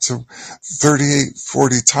it up to 38,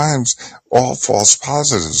 40 times, all false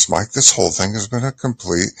positives. Mike, this whole thing has been a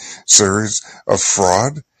complete series of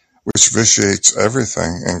fraud, which vitiates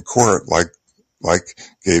everything in court, like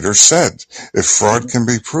Gator said. If fraud can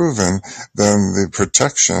be proven, then the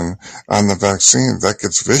protection on the vaccine, that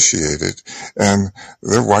gets vitiated, and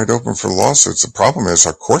they're wide open for lawsuits. The problem is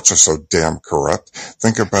our courts are so damn corrupt.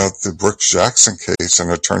 Think about the Brooks Jackson case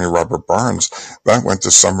and attorney Robert Barnes. That went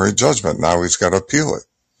to summary judgment. Now he's got to appeal it.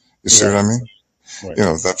 You see what I mean? Right. You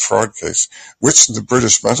know, that fraud case, which the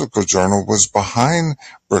British Medical Journal was behind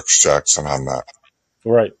Brooks Jackson on that.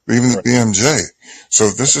 Right. Even the BMJ. So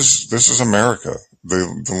this is America,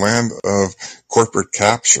 the land of corporate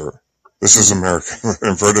capture. This is America,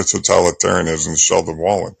 inverted totalitarianism, Sheldon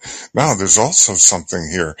Wallen. Now, there's also something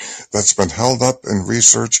here that's been held up in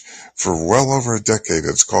research for well over a decade.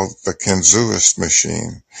 It's called the Kenzuist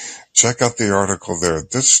machine. Check out the article there.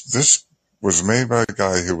 This was made by a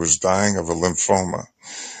guy who was dying of a lymphoma.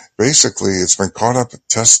 Basically, it's been caught up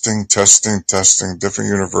testing,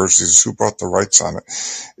 different universities who bought the rights on it.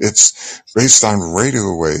 It's based on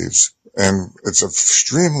radio waves, and it's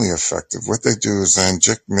extremely effective. What they do is they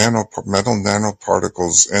inject metal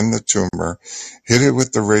nanoparticles in the tumor, hit it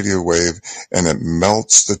with the radio wave, and it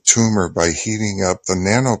melts the tumor by heating up the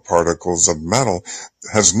nanoparticles of metal.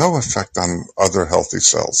 It has no effect on other healthy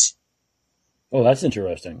cells. Oh, that's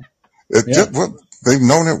interesting. They've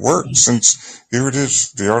known it worked since, here it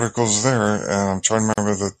is, the article's there, and I'm trying to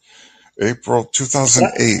remember the April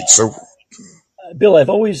 2008. So, Bill, I've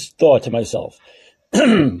always thought to myself,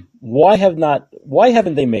 why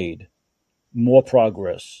haven't they made more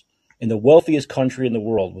progress in the wealthiest country in the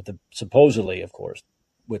world with the supposedly, of course,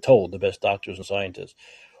 we're told, the best doctors and scientists?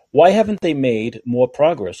 Why haven't they made more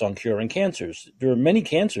progress on curing cancers? There are many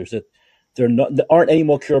cancers that that aren't any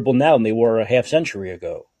more curable now than they were a half century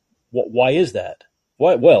ago. Why is that?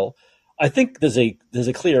 Why? Well, I think there's a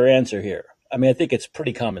clear answer here. I mean, I think it's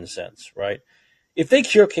pretty common sense, right? If they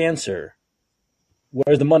cure cancer, where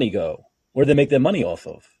does the money go? Where do they make their money off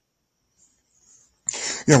of?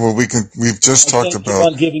 Yeah, well, we've just talked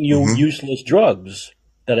about giving you useless drugs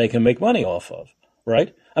that they can make money off of,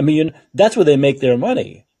 right? I mean, that's where they make their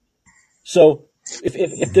money. So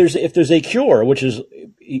if there's a cure which is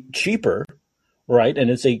cheaper, right, and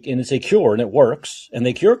it's a cure and it works and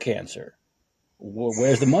they cure cancer,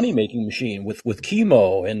 where's the money making machine with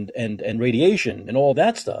chemo and radiation and all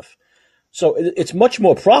that stuff? So it's much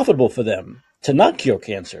more profitable for them to not cure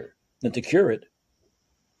cancer than to cure it.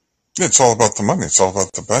 It's all about the money. It's all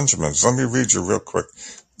about the Benjamins. Let me read you real quick.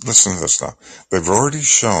 Listen to this now. They've already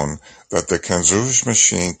shown that the Kanzush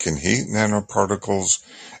machine can heat nanoparticles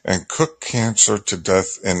and cook cancer to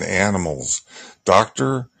death in animals.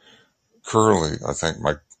 Dr. Curley,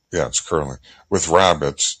 it's Curley, with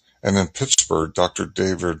rabbits. And in Pittsburgh, Dr.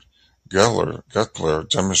 David Gettler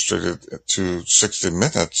demonstrated to 60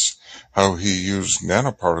 Minutes how he used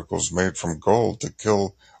nanoparticles made from gold to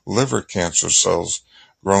kill liver cancer cells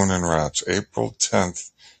grown in rats. April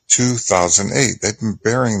 10th, 2008. They've been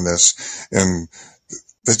burying this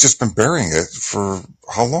they've just been burying it for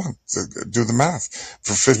how long? Do the math.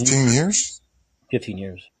 For 15 years? 15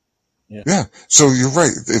 years. Yeah. So you're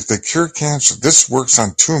right. If they cure cancer, this works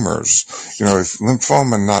on tumors. If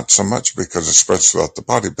lymphoma, not so much because it spreads throughout the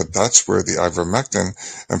body, but that's where the ivermectin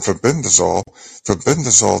and febindazole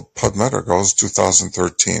PubMed goes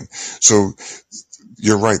 2013. So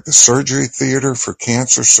you're right. The surgery theater for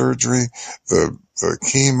cancer surgery, the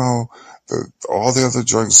chemo, all the other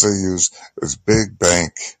drugs they use is big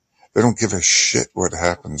bank. They don't give a shit what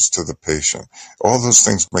happens to the patient. All those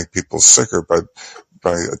things make people sicker by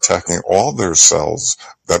attacking all their cells.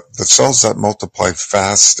 That the cells that multiply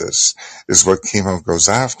fastest is what chemo goes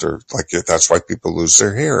after. That's why people lose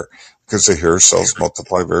their hair, because the hair cells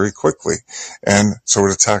multiply very quickly. And so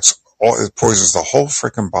it attacks it poisons the whole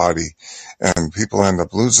freaking body, and people end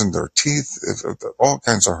up losing their teeth, all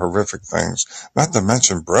kinds of horrific things, not to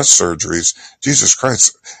mention breast surgeries. Jesus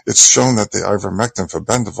Christ, it's shown that the ivermectin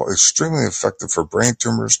febindazole is extremely effective for brain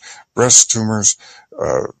tumors, breast tumors,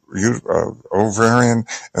 ovarian.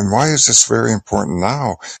 And why is this very important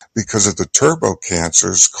now? Because of the turbo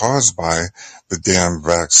cancers caused by the damn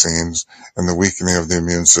vaccines and the weakening of the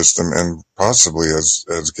immune system, and possibly,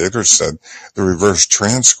 as Gator said, the reverse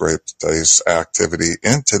transcriptase activity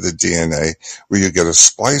into the DNA, where you get a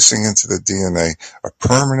splicing into the DNA, a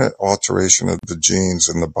permanent alteration of the genes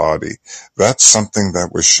in the body. That's something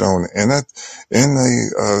that was shown in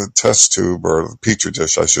the test tube, or the petri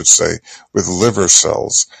dish, I should say, with liver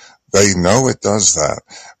cells. They know it does that.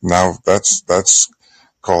 Now that's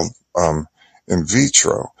called in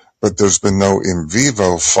vitro. But there's been no in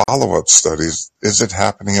vivo follow-up studies. Is it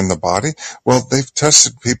happening in the body? Well, they've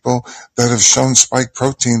tested people that have shown spike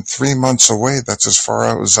protein 3 months away. That's as far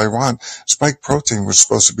out as I want. Spike protein was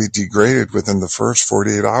supposed to be degraded within the first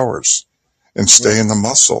 48 hours and stay in the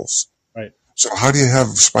muscles. Right. So how do you have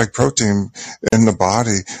spike protein in the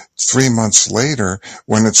body 3 months later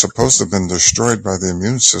when it's supposed to have been destroyed by the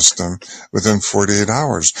immune system within 48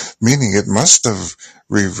 hours? Meaning it must have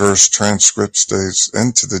reverse transcriptase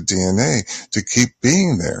into the DNA to keep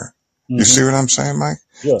being there. Mm-hmm. You see what I'm saying, Mike?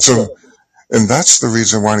 Yeah, and that's the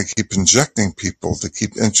reason why they keep injecting people, to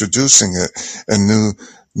keep introducing it and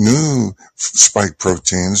new spike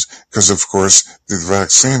proteins, because of course the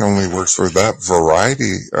vaccine only works for that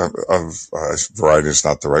variety variety is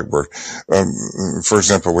not the right word. For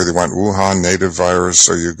example, whether you want Wuhan native virus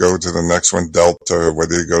or you go to the next one, Delta, or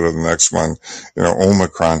whether you go to the next one,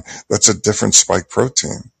 Omicron, that's a different spike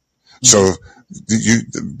protein. Mm-hmm. So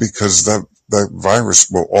because that virus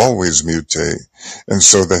will always mutate, and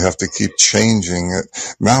so they have to keep changing it.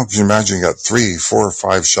 Now, can you imagine you got 3, 4,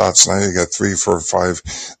 5 shots, now you got 3, 4, 5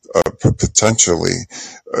 potentially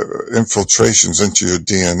infiltrations into your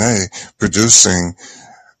DNA, producing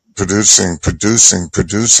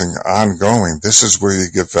ongoing. This is where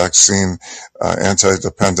you get vaccine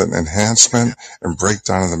anti-dependent enhancement and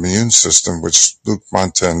breakdown of the immune system, which Luc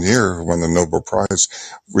Montagnier, who won the Nobel Prize,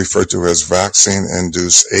 referred to as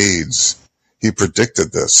vaccine-induced AIDS. He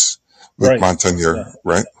predicted this, Luc Montagnier,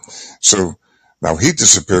 right? So now he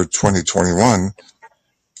disappeared 2021.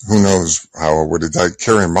 Who knows how or would he died?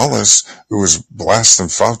 Carrie Mullis, who was blasting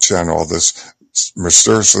Fauci on all this,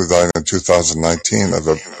 mysteriously died in 2019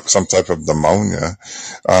 of some type of pneumonia.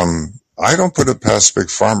 I don't put it past Big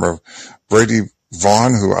Pharma. Brady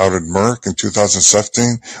Vaughn, who outed Merck in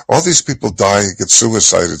 2017, all these people die, get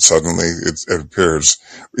suicided suddenly, it appears,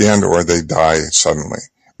 and or they die suddenly.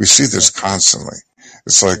 We see this constantly.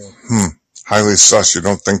 It's like, highly sus. You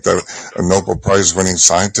don't think that a Nobel Prize winning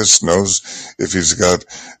scientist knows if he's got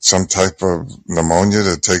some type of pneumonia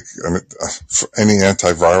to take any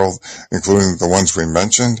antiviral, including the ones we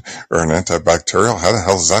mentioned, or an antibacterial? How the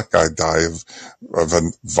hell does that guy die of a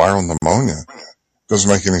viral pneumonia?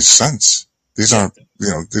 Doesn't make any sense. These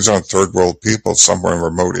aren't third world people somewhere in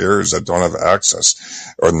remote areas that don't have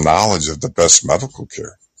access or knowledge of the best medical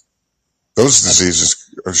care. Those diseases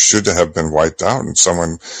should have been wiped out,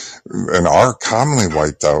 and are commonly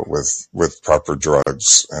wiped out with proper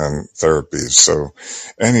drugs and therapies. So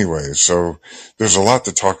anyway, there's a lot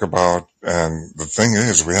to talk about, and the thing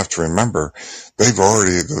is, we have to remember, they've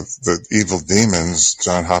already, the evil demons,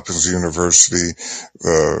 Johns Hopkins University,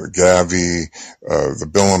 the Gavi, the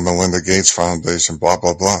Bill and Melinda Gates Foundation, blah,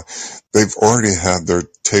 blah, blah. They've already had their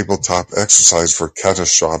tabletop exercise for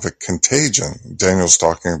catastrophic contagion. Daniel's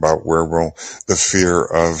talking about where will the fear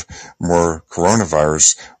of more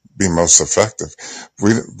coronavirus be most effective.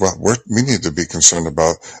 We need to be concerned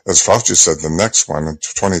about, as Fauci said, the next one in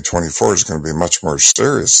 2024 is going to be much more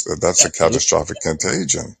serious. That's a catastrophic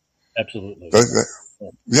contagion. Absolutely.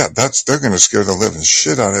 They're going to scare the living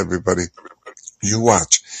shit out of everybody. You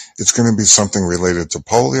watch. It's going to be something related to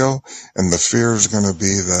polio, and the fear is going to be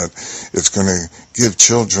that it's going to give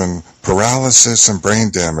children paralysis and brain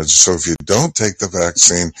damage. So if you don't take the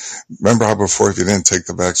vaccine, remember how before if you didn't take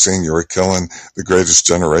the vaccine, you were killing the greatest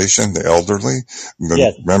generation, the elderly?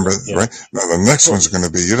 Yes. Remember, right? Now the next one's going to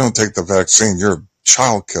be, you don't take the vaccine, you're a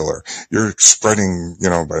child killer. You're spreading,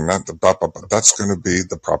 that's going to be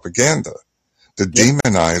the propaganda. To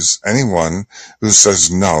demonize anyone who says,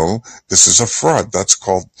 no, this is a fraud. That's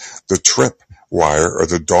called the trip wire or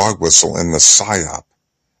the dog whistle in the PSYOP.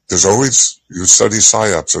 There's always, you study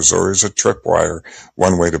PSYOPs, there's always a trip wire,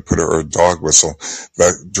 one way to put it, or a dog whistle,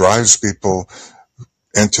 that drives people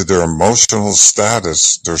into their emotional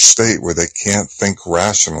status, their state where they can't think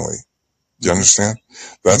rationally. Do you understand?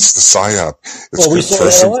 That's the PSYOP. We saw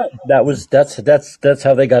that a lot. That's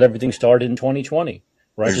how they got everything started in 2020.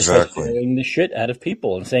 Right? Exactly. Just scaring the shit out of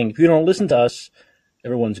people and saying, if you don't listen to us,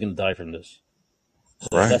 everyone's going to die from this.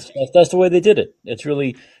 Right. That's the way they did it.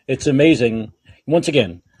 It's amazing. Once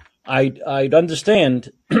again, I'd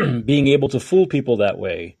understand being able to fool people that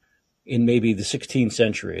way in maybe the 16th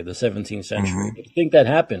century, the 17th century. But to think that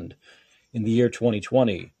happened in the year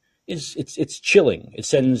 2020 it's chilling. It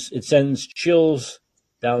sends chills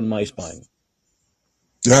down my spine.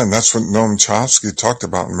 Yeah, and that's what Noam Chomsky talked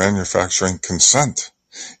about in manufacturing consent.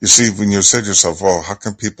 You see, when you say to yourself, well, how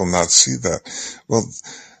can people not see that? Well,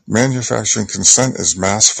 manufacturing consent is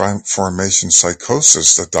mass formation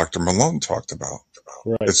psychosis that Dr. Malone talked about.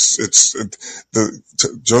 Right.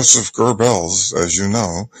 Joseph Goebbels, as you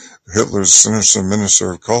know, Hitler's sinister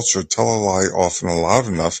minister of culture, tell a lie often and loud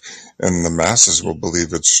enough, and the masses will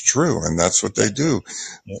believe it's true, and that's what they do.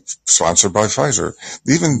 Yep. Sponsored by Pfizer.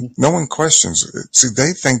 Even no one questions it. See,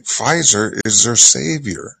 they think Pfizer is their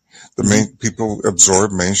savior. The main people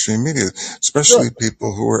absorb mainstream media, especially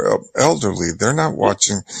people who are elderly. They're not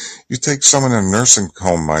watching. You take someone in a nursing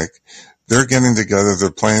home, Mike. They're getting together.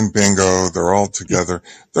 They're playing bingo. They're all together.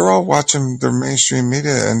 They're all watching their mainstream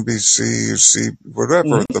media, NBC,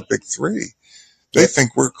 whatever, the big three. They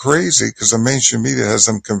think we're crazy because the mainstream media has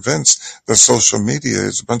them convinced that social media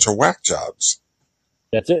is a bunch of whack jobs.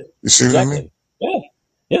 That's it. You see exactly. what I mean?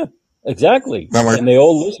 Yeah, exactly. And they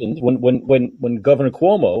all listened when Governor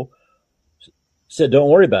Cuomo said, "Don't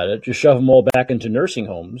worry about it. Just shove them all back into nursing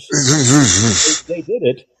homes." they did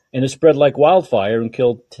it, and it spread like wildfire and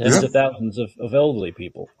killed tens of thousands of elderly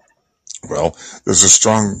people. Well, there's a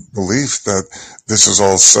strong belief that this is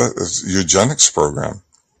all a eugenics program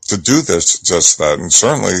to do just that. And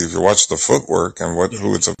certainly, if you watch the footwork and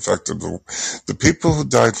who it's affected, the people who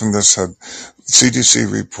died from this had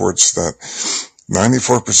CDC reports that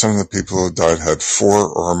 94% of the people who died had 4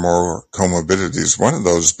 or more comorbidities. One of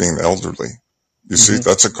those being elderly. You see,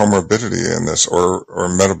 that's a comorbidity in this, or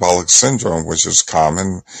metabolic syndrome, which is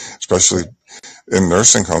common, especially in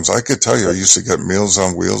nursing homes. I could tell you, I used to get Meals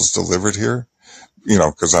on Wheels delivered here,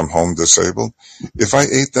 because I'm home disabled. If I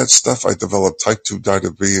ate that stuff, I developed type 2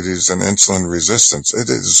 diabetes and insulin resistance. It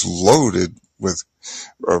is loaded with,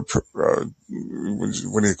 what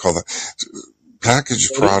do you call that?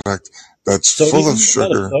 Packaged product that's full of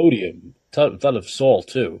sugar. Sodium, ton of salt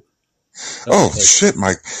too. Oh shit,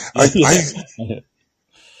 Mike!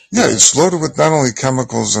 Yeah, it's loaded with not only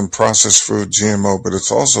chemicals and processed food, GMO, but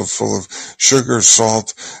it's also full of sugar,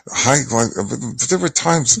 salt, there were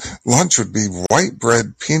times lunch would be white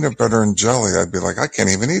bread, peanut butter, and jelly. I'd be like, I can't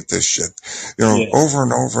even eat this shit, over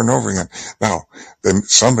and over and over again. Now,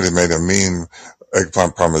 somebody made a meme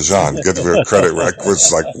eggplant parmesan, give it credit, right?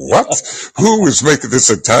 Was like, what? Who was making this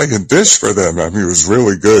Italian dish for them? I mean, it was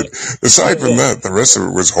really good. Aside from that, the rest of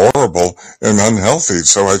it was horrible and unhealthy.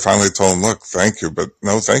 So I finally told him, look, thank you, but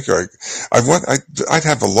no, thank you. I'd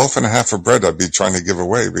have a loaf and a half of bread I'd be trying to give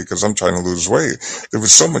away because I'm trying to lose weight. There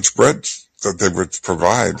was so much bread that they would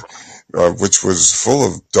provide, which was full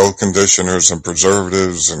of dough conditioners and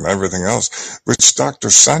preservatives and everything else, which Dr.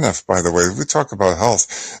 Seneff, by the way, we talk about health.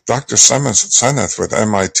 Dr. Seneff with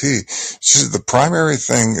MIT, she said the primary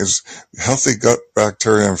thing is healthy gut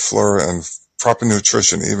bacteria and flora and proper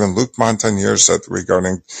nutrition. Even Luc Montagnier said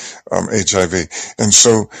regarding HIV. And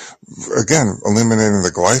so, again, eliminating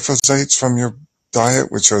the glyphosates from your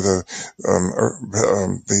diet, which are the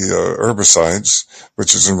herbicides,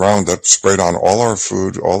 which is in Roundup, sprayed on all our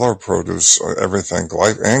food, all our produce, everything,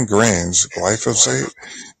 and grains, glyphosate.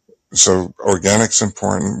 So organic's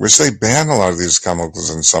important, which they ban a lot of these chemicals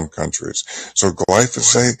in some countries. So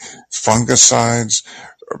glyphosate, fungicides,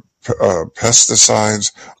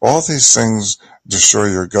 pesticides, all these things destroy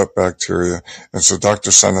your gut bacteria. And so Dr.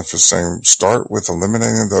 Seneff is saying start with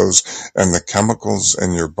eliminating those and the chemicals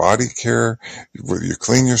in your body care, what you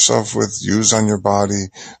clean yourself with, use on your body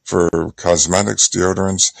for cosmetics,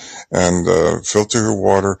 deodorants, and filter your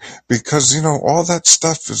water, because, all that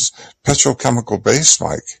stuff is petrochemical based,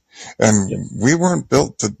 Mike. And we weren't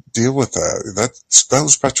built to deal with that.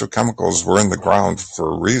 Those petrochemicals were in the ground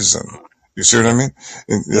for a reason. You see what I mean?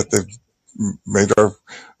 And yet they've made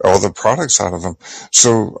all the products out of them.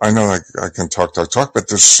 So I know I can talk, but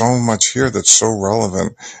there's so much here that's so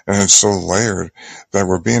relevant and it's so layered that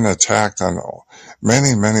we're being attacked on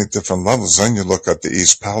many, many different levels. Then you look at the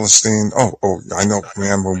East Palestine. Oh, I know,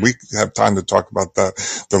 man, when we have time to talk about that,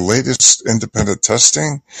 the latest independent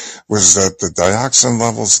testing was that the dioxin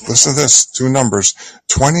levels, listen to this, two numbers,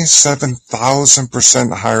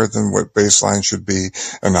 27,000% higher than what baseline should be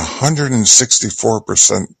and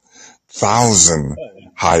 164%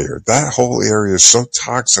 higher. That whole area is so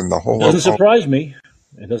toxic. It doesn't surprise me.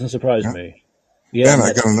 It doesn't surprise me. Yeah,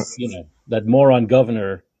 that moron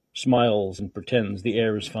governor smiles and pretends the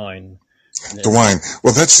air is fine. DeWine,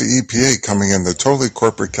 well, that's the EPA coming in. They're totally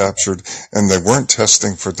corporate captured, and they weren't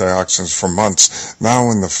testing for dioxins for months. Now,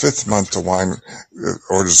 in the 5th month, DeWine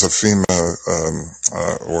orders a FEMA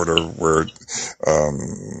order where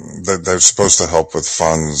they're supposed to help with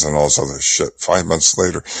funds and all this other shit 5 months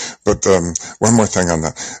later. But one more thing on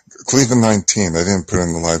that. Cleveland 19, I didn't put it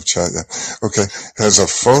in the live chat yet. Okay, has a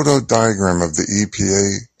photo diagram of the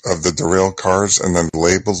EPA of the derailed cars and then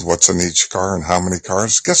labeled what's in each car and how many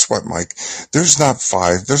cars. Guess what, Mike? There's not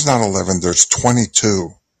 5, there's not 11, there's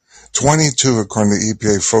 22. 22 according to the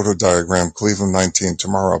EPA photo diagram, Cleveland 19.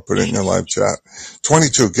 Tomorrow I'll put it in your live chat.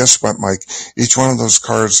 22. Guess what, Mike? Each one of those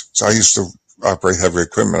cars, so I used to operate heavy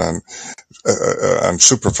equipment on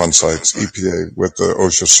Superfund sites, EPA, with the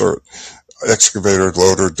OSHA cert. Excavator,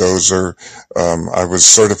 loader, dozer. I was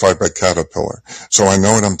certified by Caterpillar. So I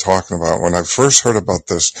know what I'm talking about. When I first heard about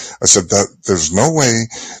this, I said that there's no way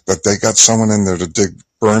that they got someone in there to dig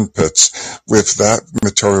burn pits if that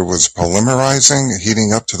material was polymerizing,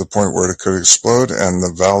 heating up to the point where it could explode, and the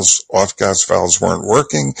valves, off-gas valves weren't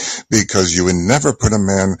working, because you would never put a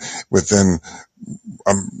man within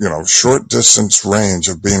short distance range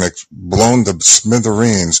of being blown to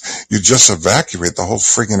smithereens. You just evacuate the whole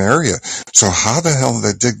friggin' area. So how the hell did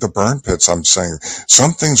they dig the burn pits? I'm saying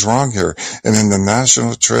something's wrong here. And in the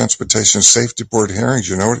National Transportation Safety Board hearings,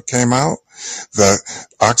 you know what came out? The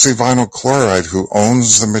oxyvinyl chloride, who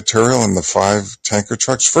owns the material in the 5 tanker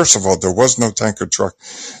trucks. First of all, there was no tanker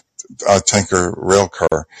rail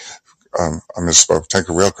car. I misspoke,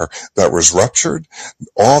 tanker rail car that was ruptured.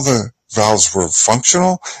 All the valves were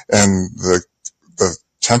functional, and the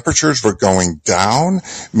temperatures were going down,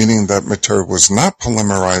 meaning that material was not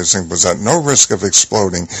polymerizing, was at no risk of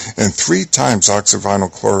exploding. And 3 times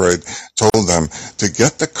oxyvinyl chloride told them to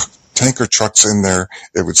get the tanker trucks in there.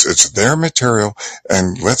 It's their material,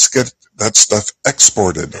 and let's get that stuff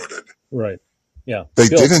exported. Right. Yeah. They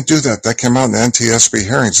didn't do that. That came out in the NTSB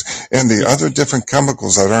hearings. And the other different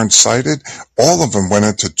chemicals that aren't cited, all of them went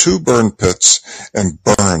into 2 burn pits and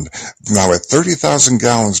burned. Now at 30,000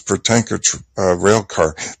 gallons per tanker rail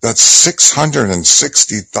car, that's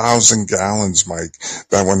 660,000 gallons, Mike,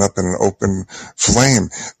 that went up in an open flame.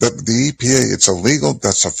 The EPA, it's illegal.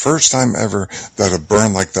 That's the first time ever that a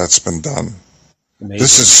burn like that's been done.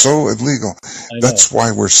 This is so illegal. That's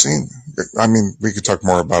why we're seeing. I mean, we could talk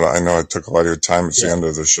more about it. I know I took a lot of your time. It's the end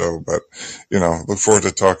of the show, but look forward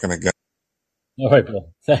to talking again. All right,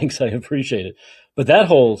 Bill. Thanks. I appreciate it. But that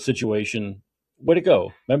whole situation, where'd it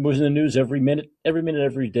go? Remember, it was in the news every minute,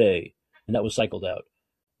 every day, and that was cycled out.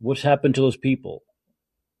 What's happened to those people?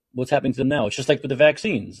 What's happening to them now? It's just like with the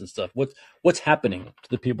vaccines and stuff. What's happening to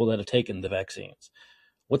the people that have taken the vaccines?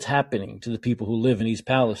 What's happening to the people who live in East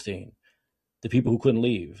Palestine? The people who couldn't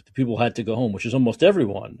leave, the people who had to go home, which is almost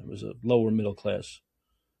everyone. It was a lower middle class,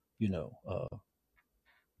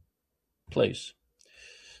 place.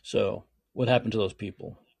 So what happened to those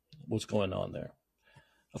people? What's going on there?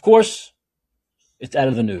 Of course, it's out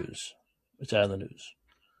of the news. It's out of the news.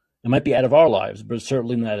 It might be out of our lives, but it's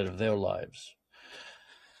certainly not out of their lives.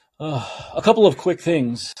 A couple of quick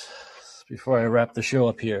things before I wrap the show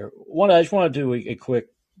up here. One, I just want to do a quick,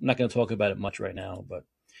 I'm not going to talk about it much right now, but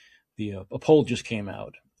a poll just came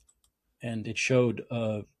out, and it showed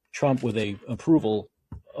Trump with a approval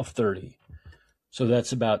of 30. So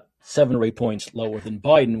that's about 7 or 8 points lower than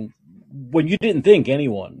Biden, when you didn't think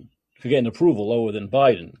anyone could get an approval lower than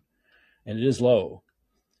Biden, and it is low.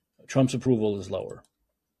 Trump's approval is lower.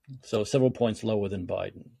 So several points lower than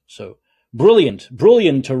Biden. So brilliant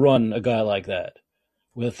to run a guy like that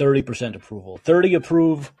with a 30% approval. 30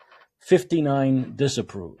 approve, 59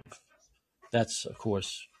 disapprove. That's, of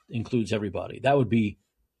course, includes everybody. That would be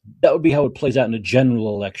how it plays out in a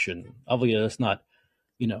general election. Obviously, that's not,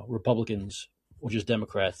 Republicans or just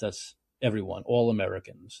Democrats. That's everyone, all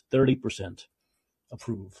Americans. 30%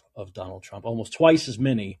 approve of Donald Trump. Almost twice as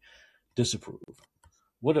many disapprove.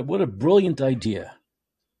 What a brilliant idea.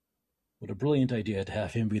 What a brilliant idea to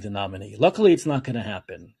have him be the nominee. Luckily, it's not going to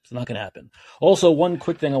happen. It's not going to happen. Also, one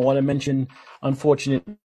quick thing I want to mention, unfortunate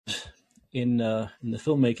in the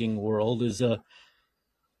filmmaking world, is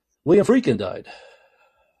William Friedkin died.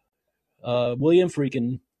 William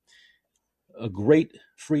Friedkin, a great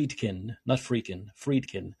Friedkin,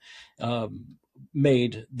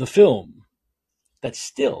 made the film that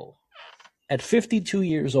still, at 52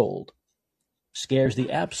 years old, scares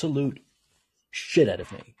the absolute shit out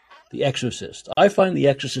of me. The Exorcist. I find The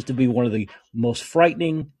Exorcist to be one of the most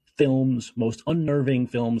frightening films, most unnerving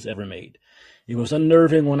films ever made. It was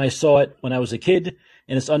unnerving when I saw it when I was a kid,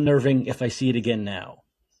 and it's unnerving if I see it again now.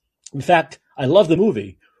 In fact, I love the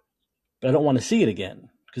movie, but I don't want to see it again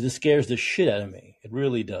because it scares the shit out of me. It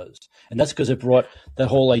really does. And that's because it brought that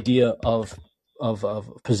whole idea of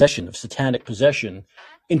possession, of satanic possession,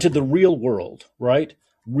 into the real world, right?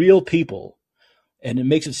 Real people. And it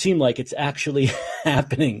makes it seem like it's actually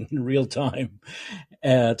happening in real time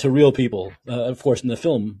to real people. Of course, in the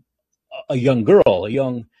film, a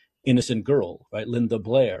young innocent girl, right? Linda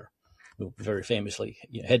Blair, who very famously,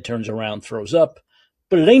 head turns around, throws up.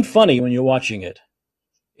 But it ain't funny when you're watching it.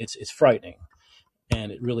 It's frightening.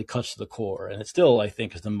 And it really cuts to the core. And it still, I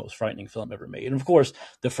think, is the most frightening film ever made. And of course,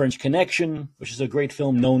 The French Connection, which is a great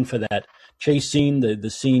film known for that chase scene, the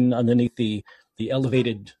scene underneath the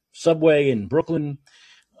elevated subway in Brooklyn,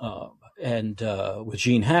 and with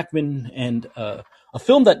Gene Hackman, and a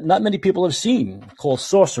film that not many people have seen called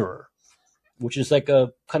Sorcerer, which is like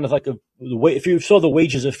if you saw The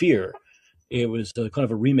Wages of Fear, it was kind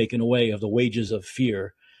of a remake in a way of The Wages of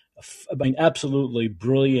Fear. Absolutely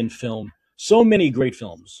brilliant film. So many great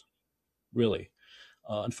films, really.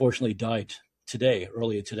 Unfortunately, died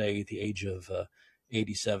earlier today, at the age of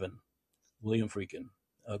 87. William Friedkin,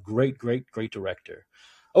 a great director.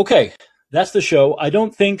 Okay, that's the show. I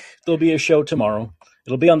don't think there'll be a show tomorrow.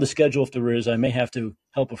 It'll be on the schedule if there is. I may have to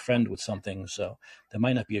help a friend with something, so there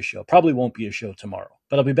might not be a show. Probably won't be a show tomorrow.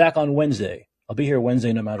 But I'll be back on Wednesday. I'll be here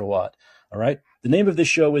Wednesday no matter what. All right? The name of this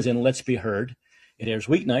show is In Let's Be Heard. It airs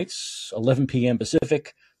weeknights, 11 p.m.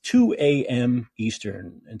 Pacific, 2 a.m.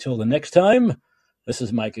 Eastern. Until the next time, this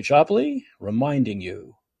is Mike Chopley reminding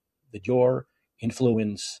you that your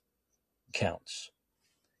influence counts.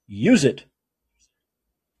 Use it.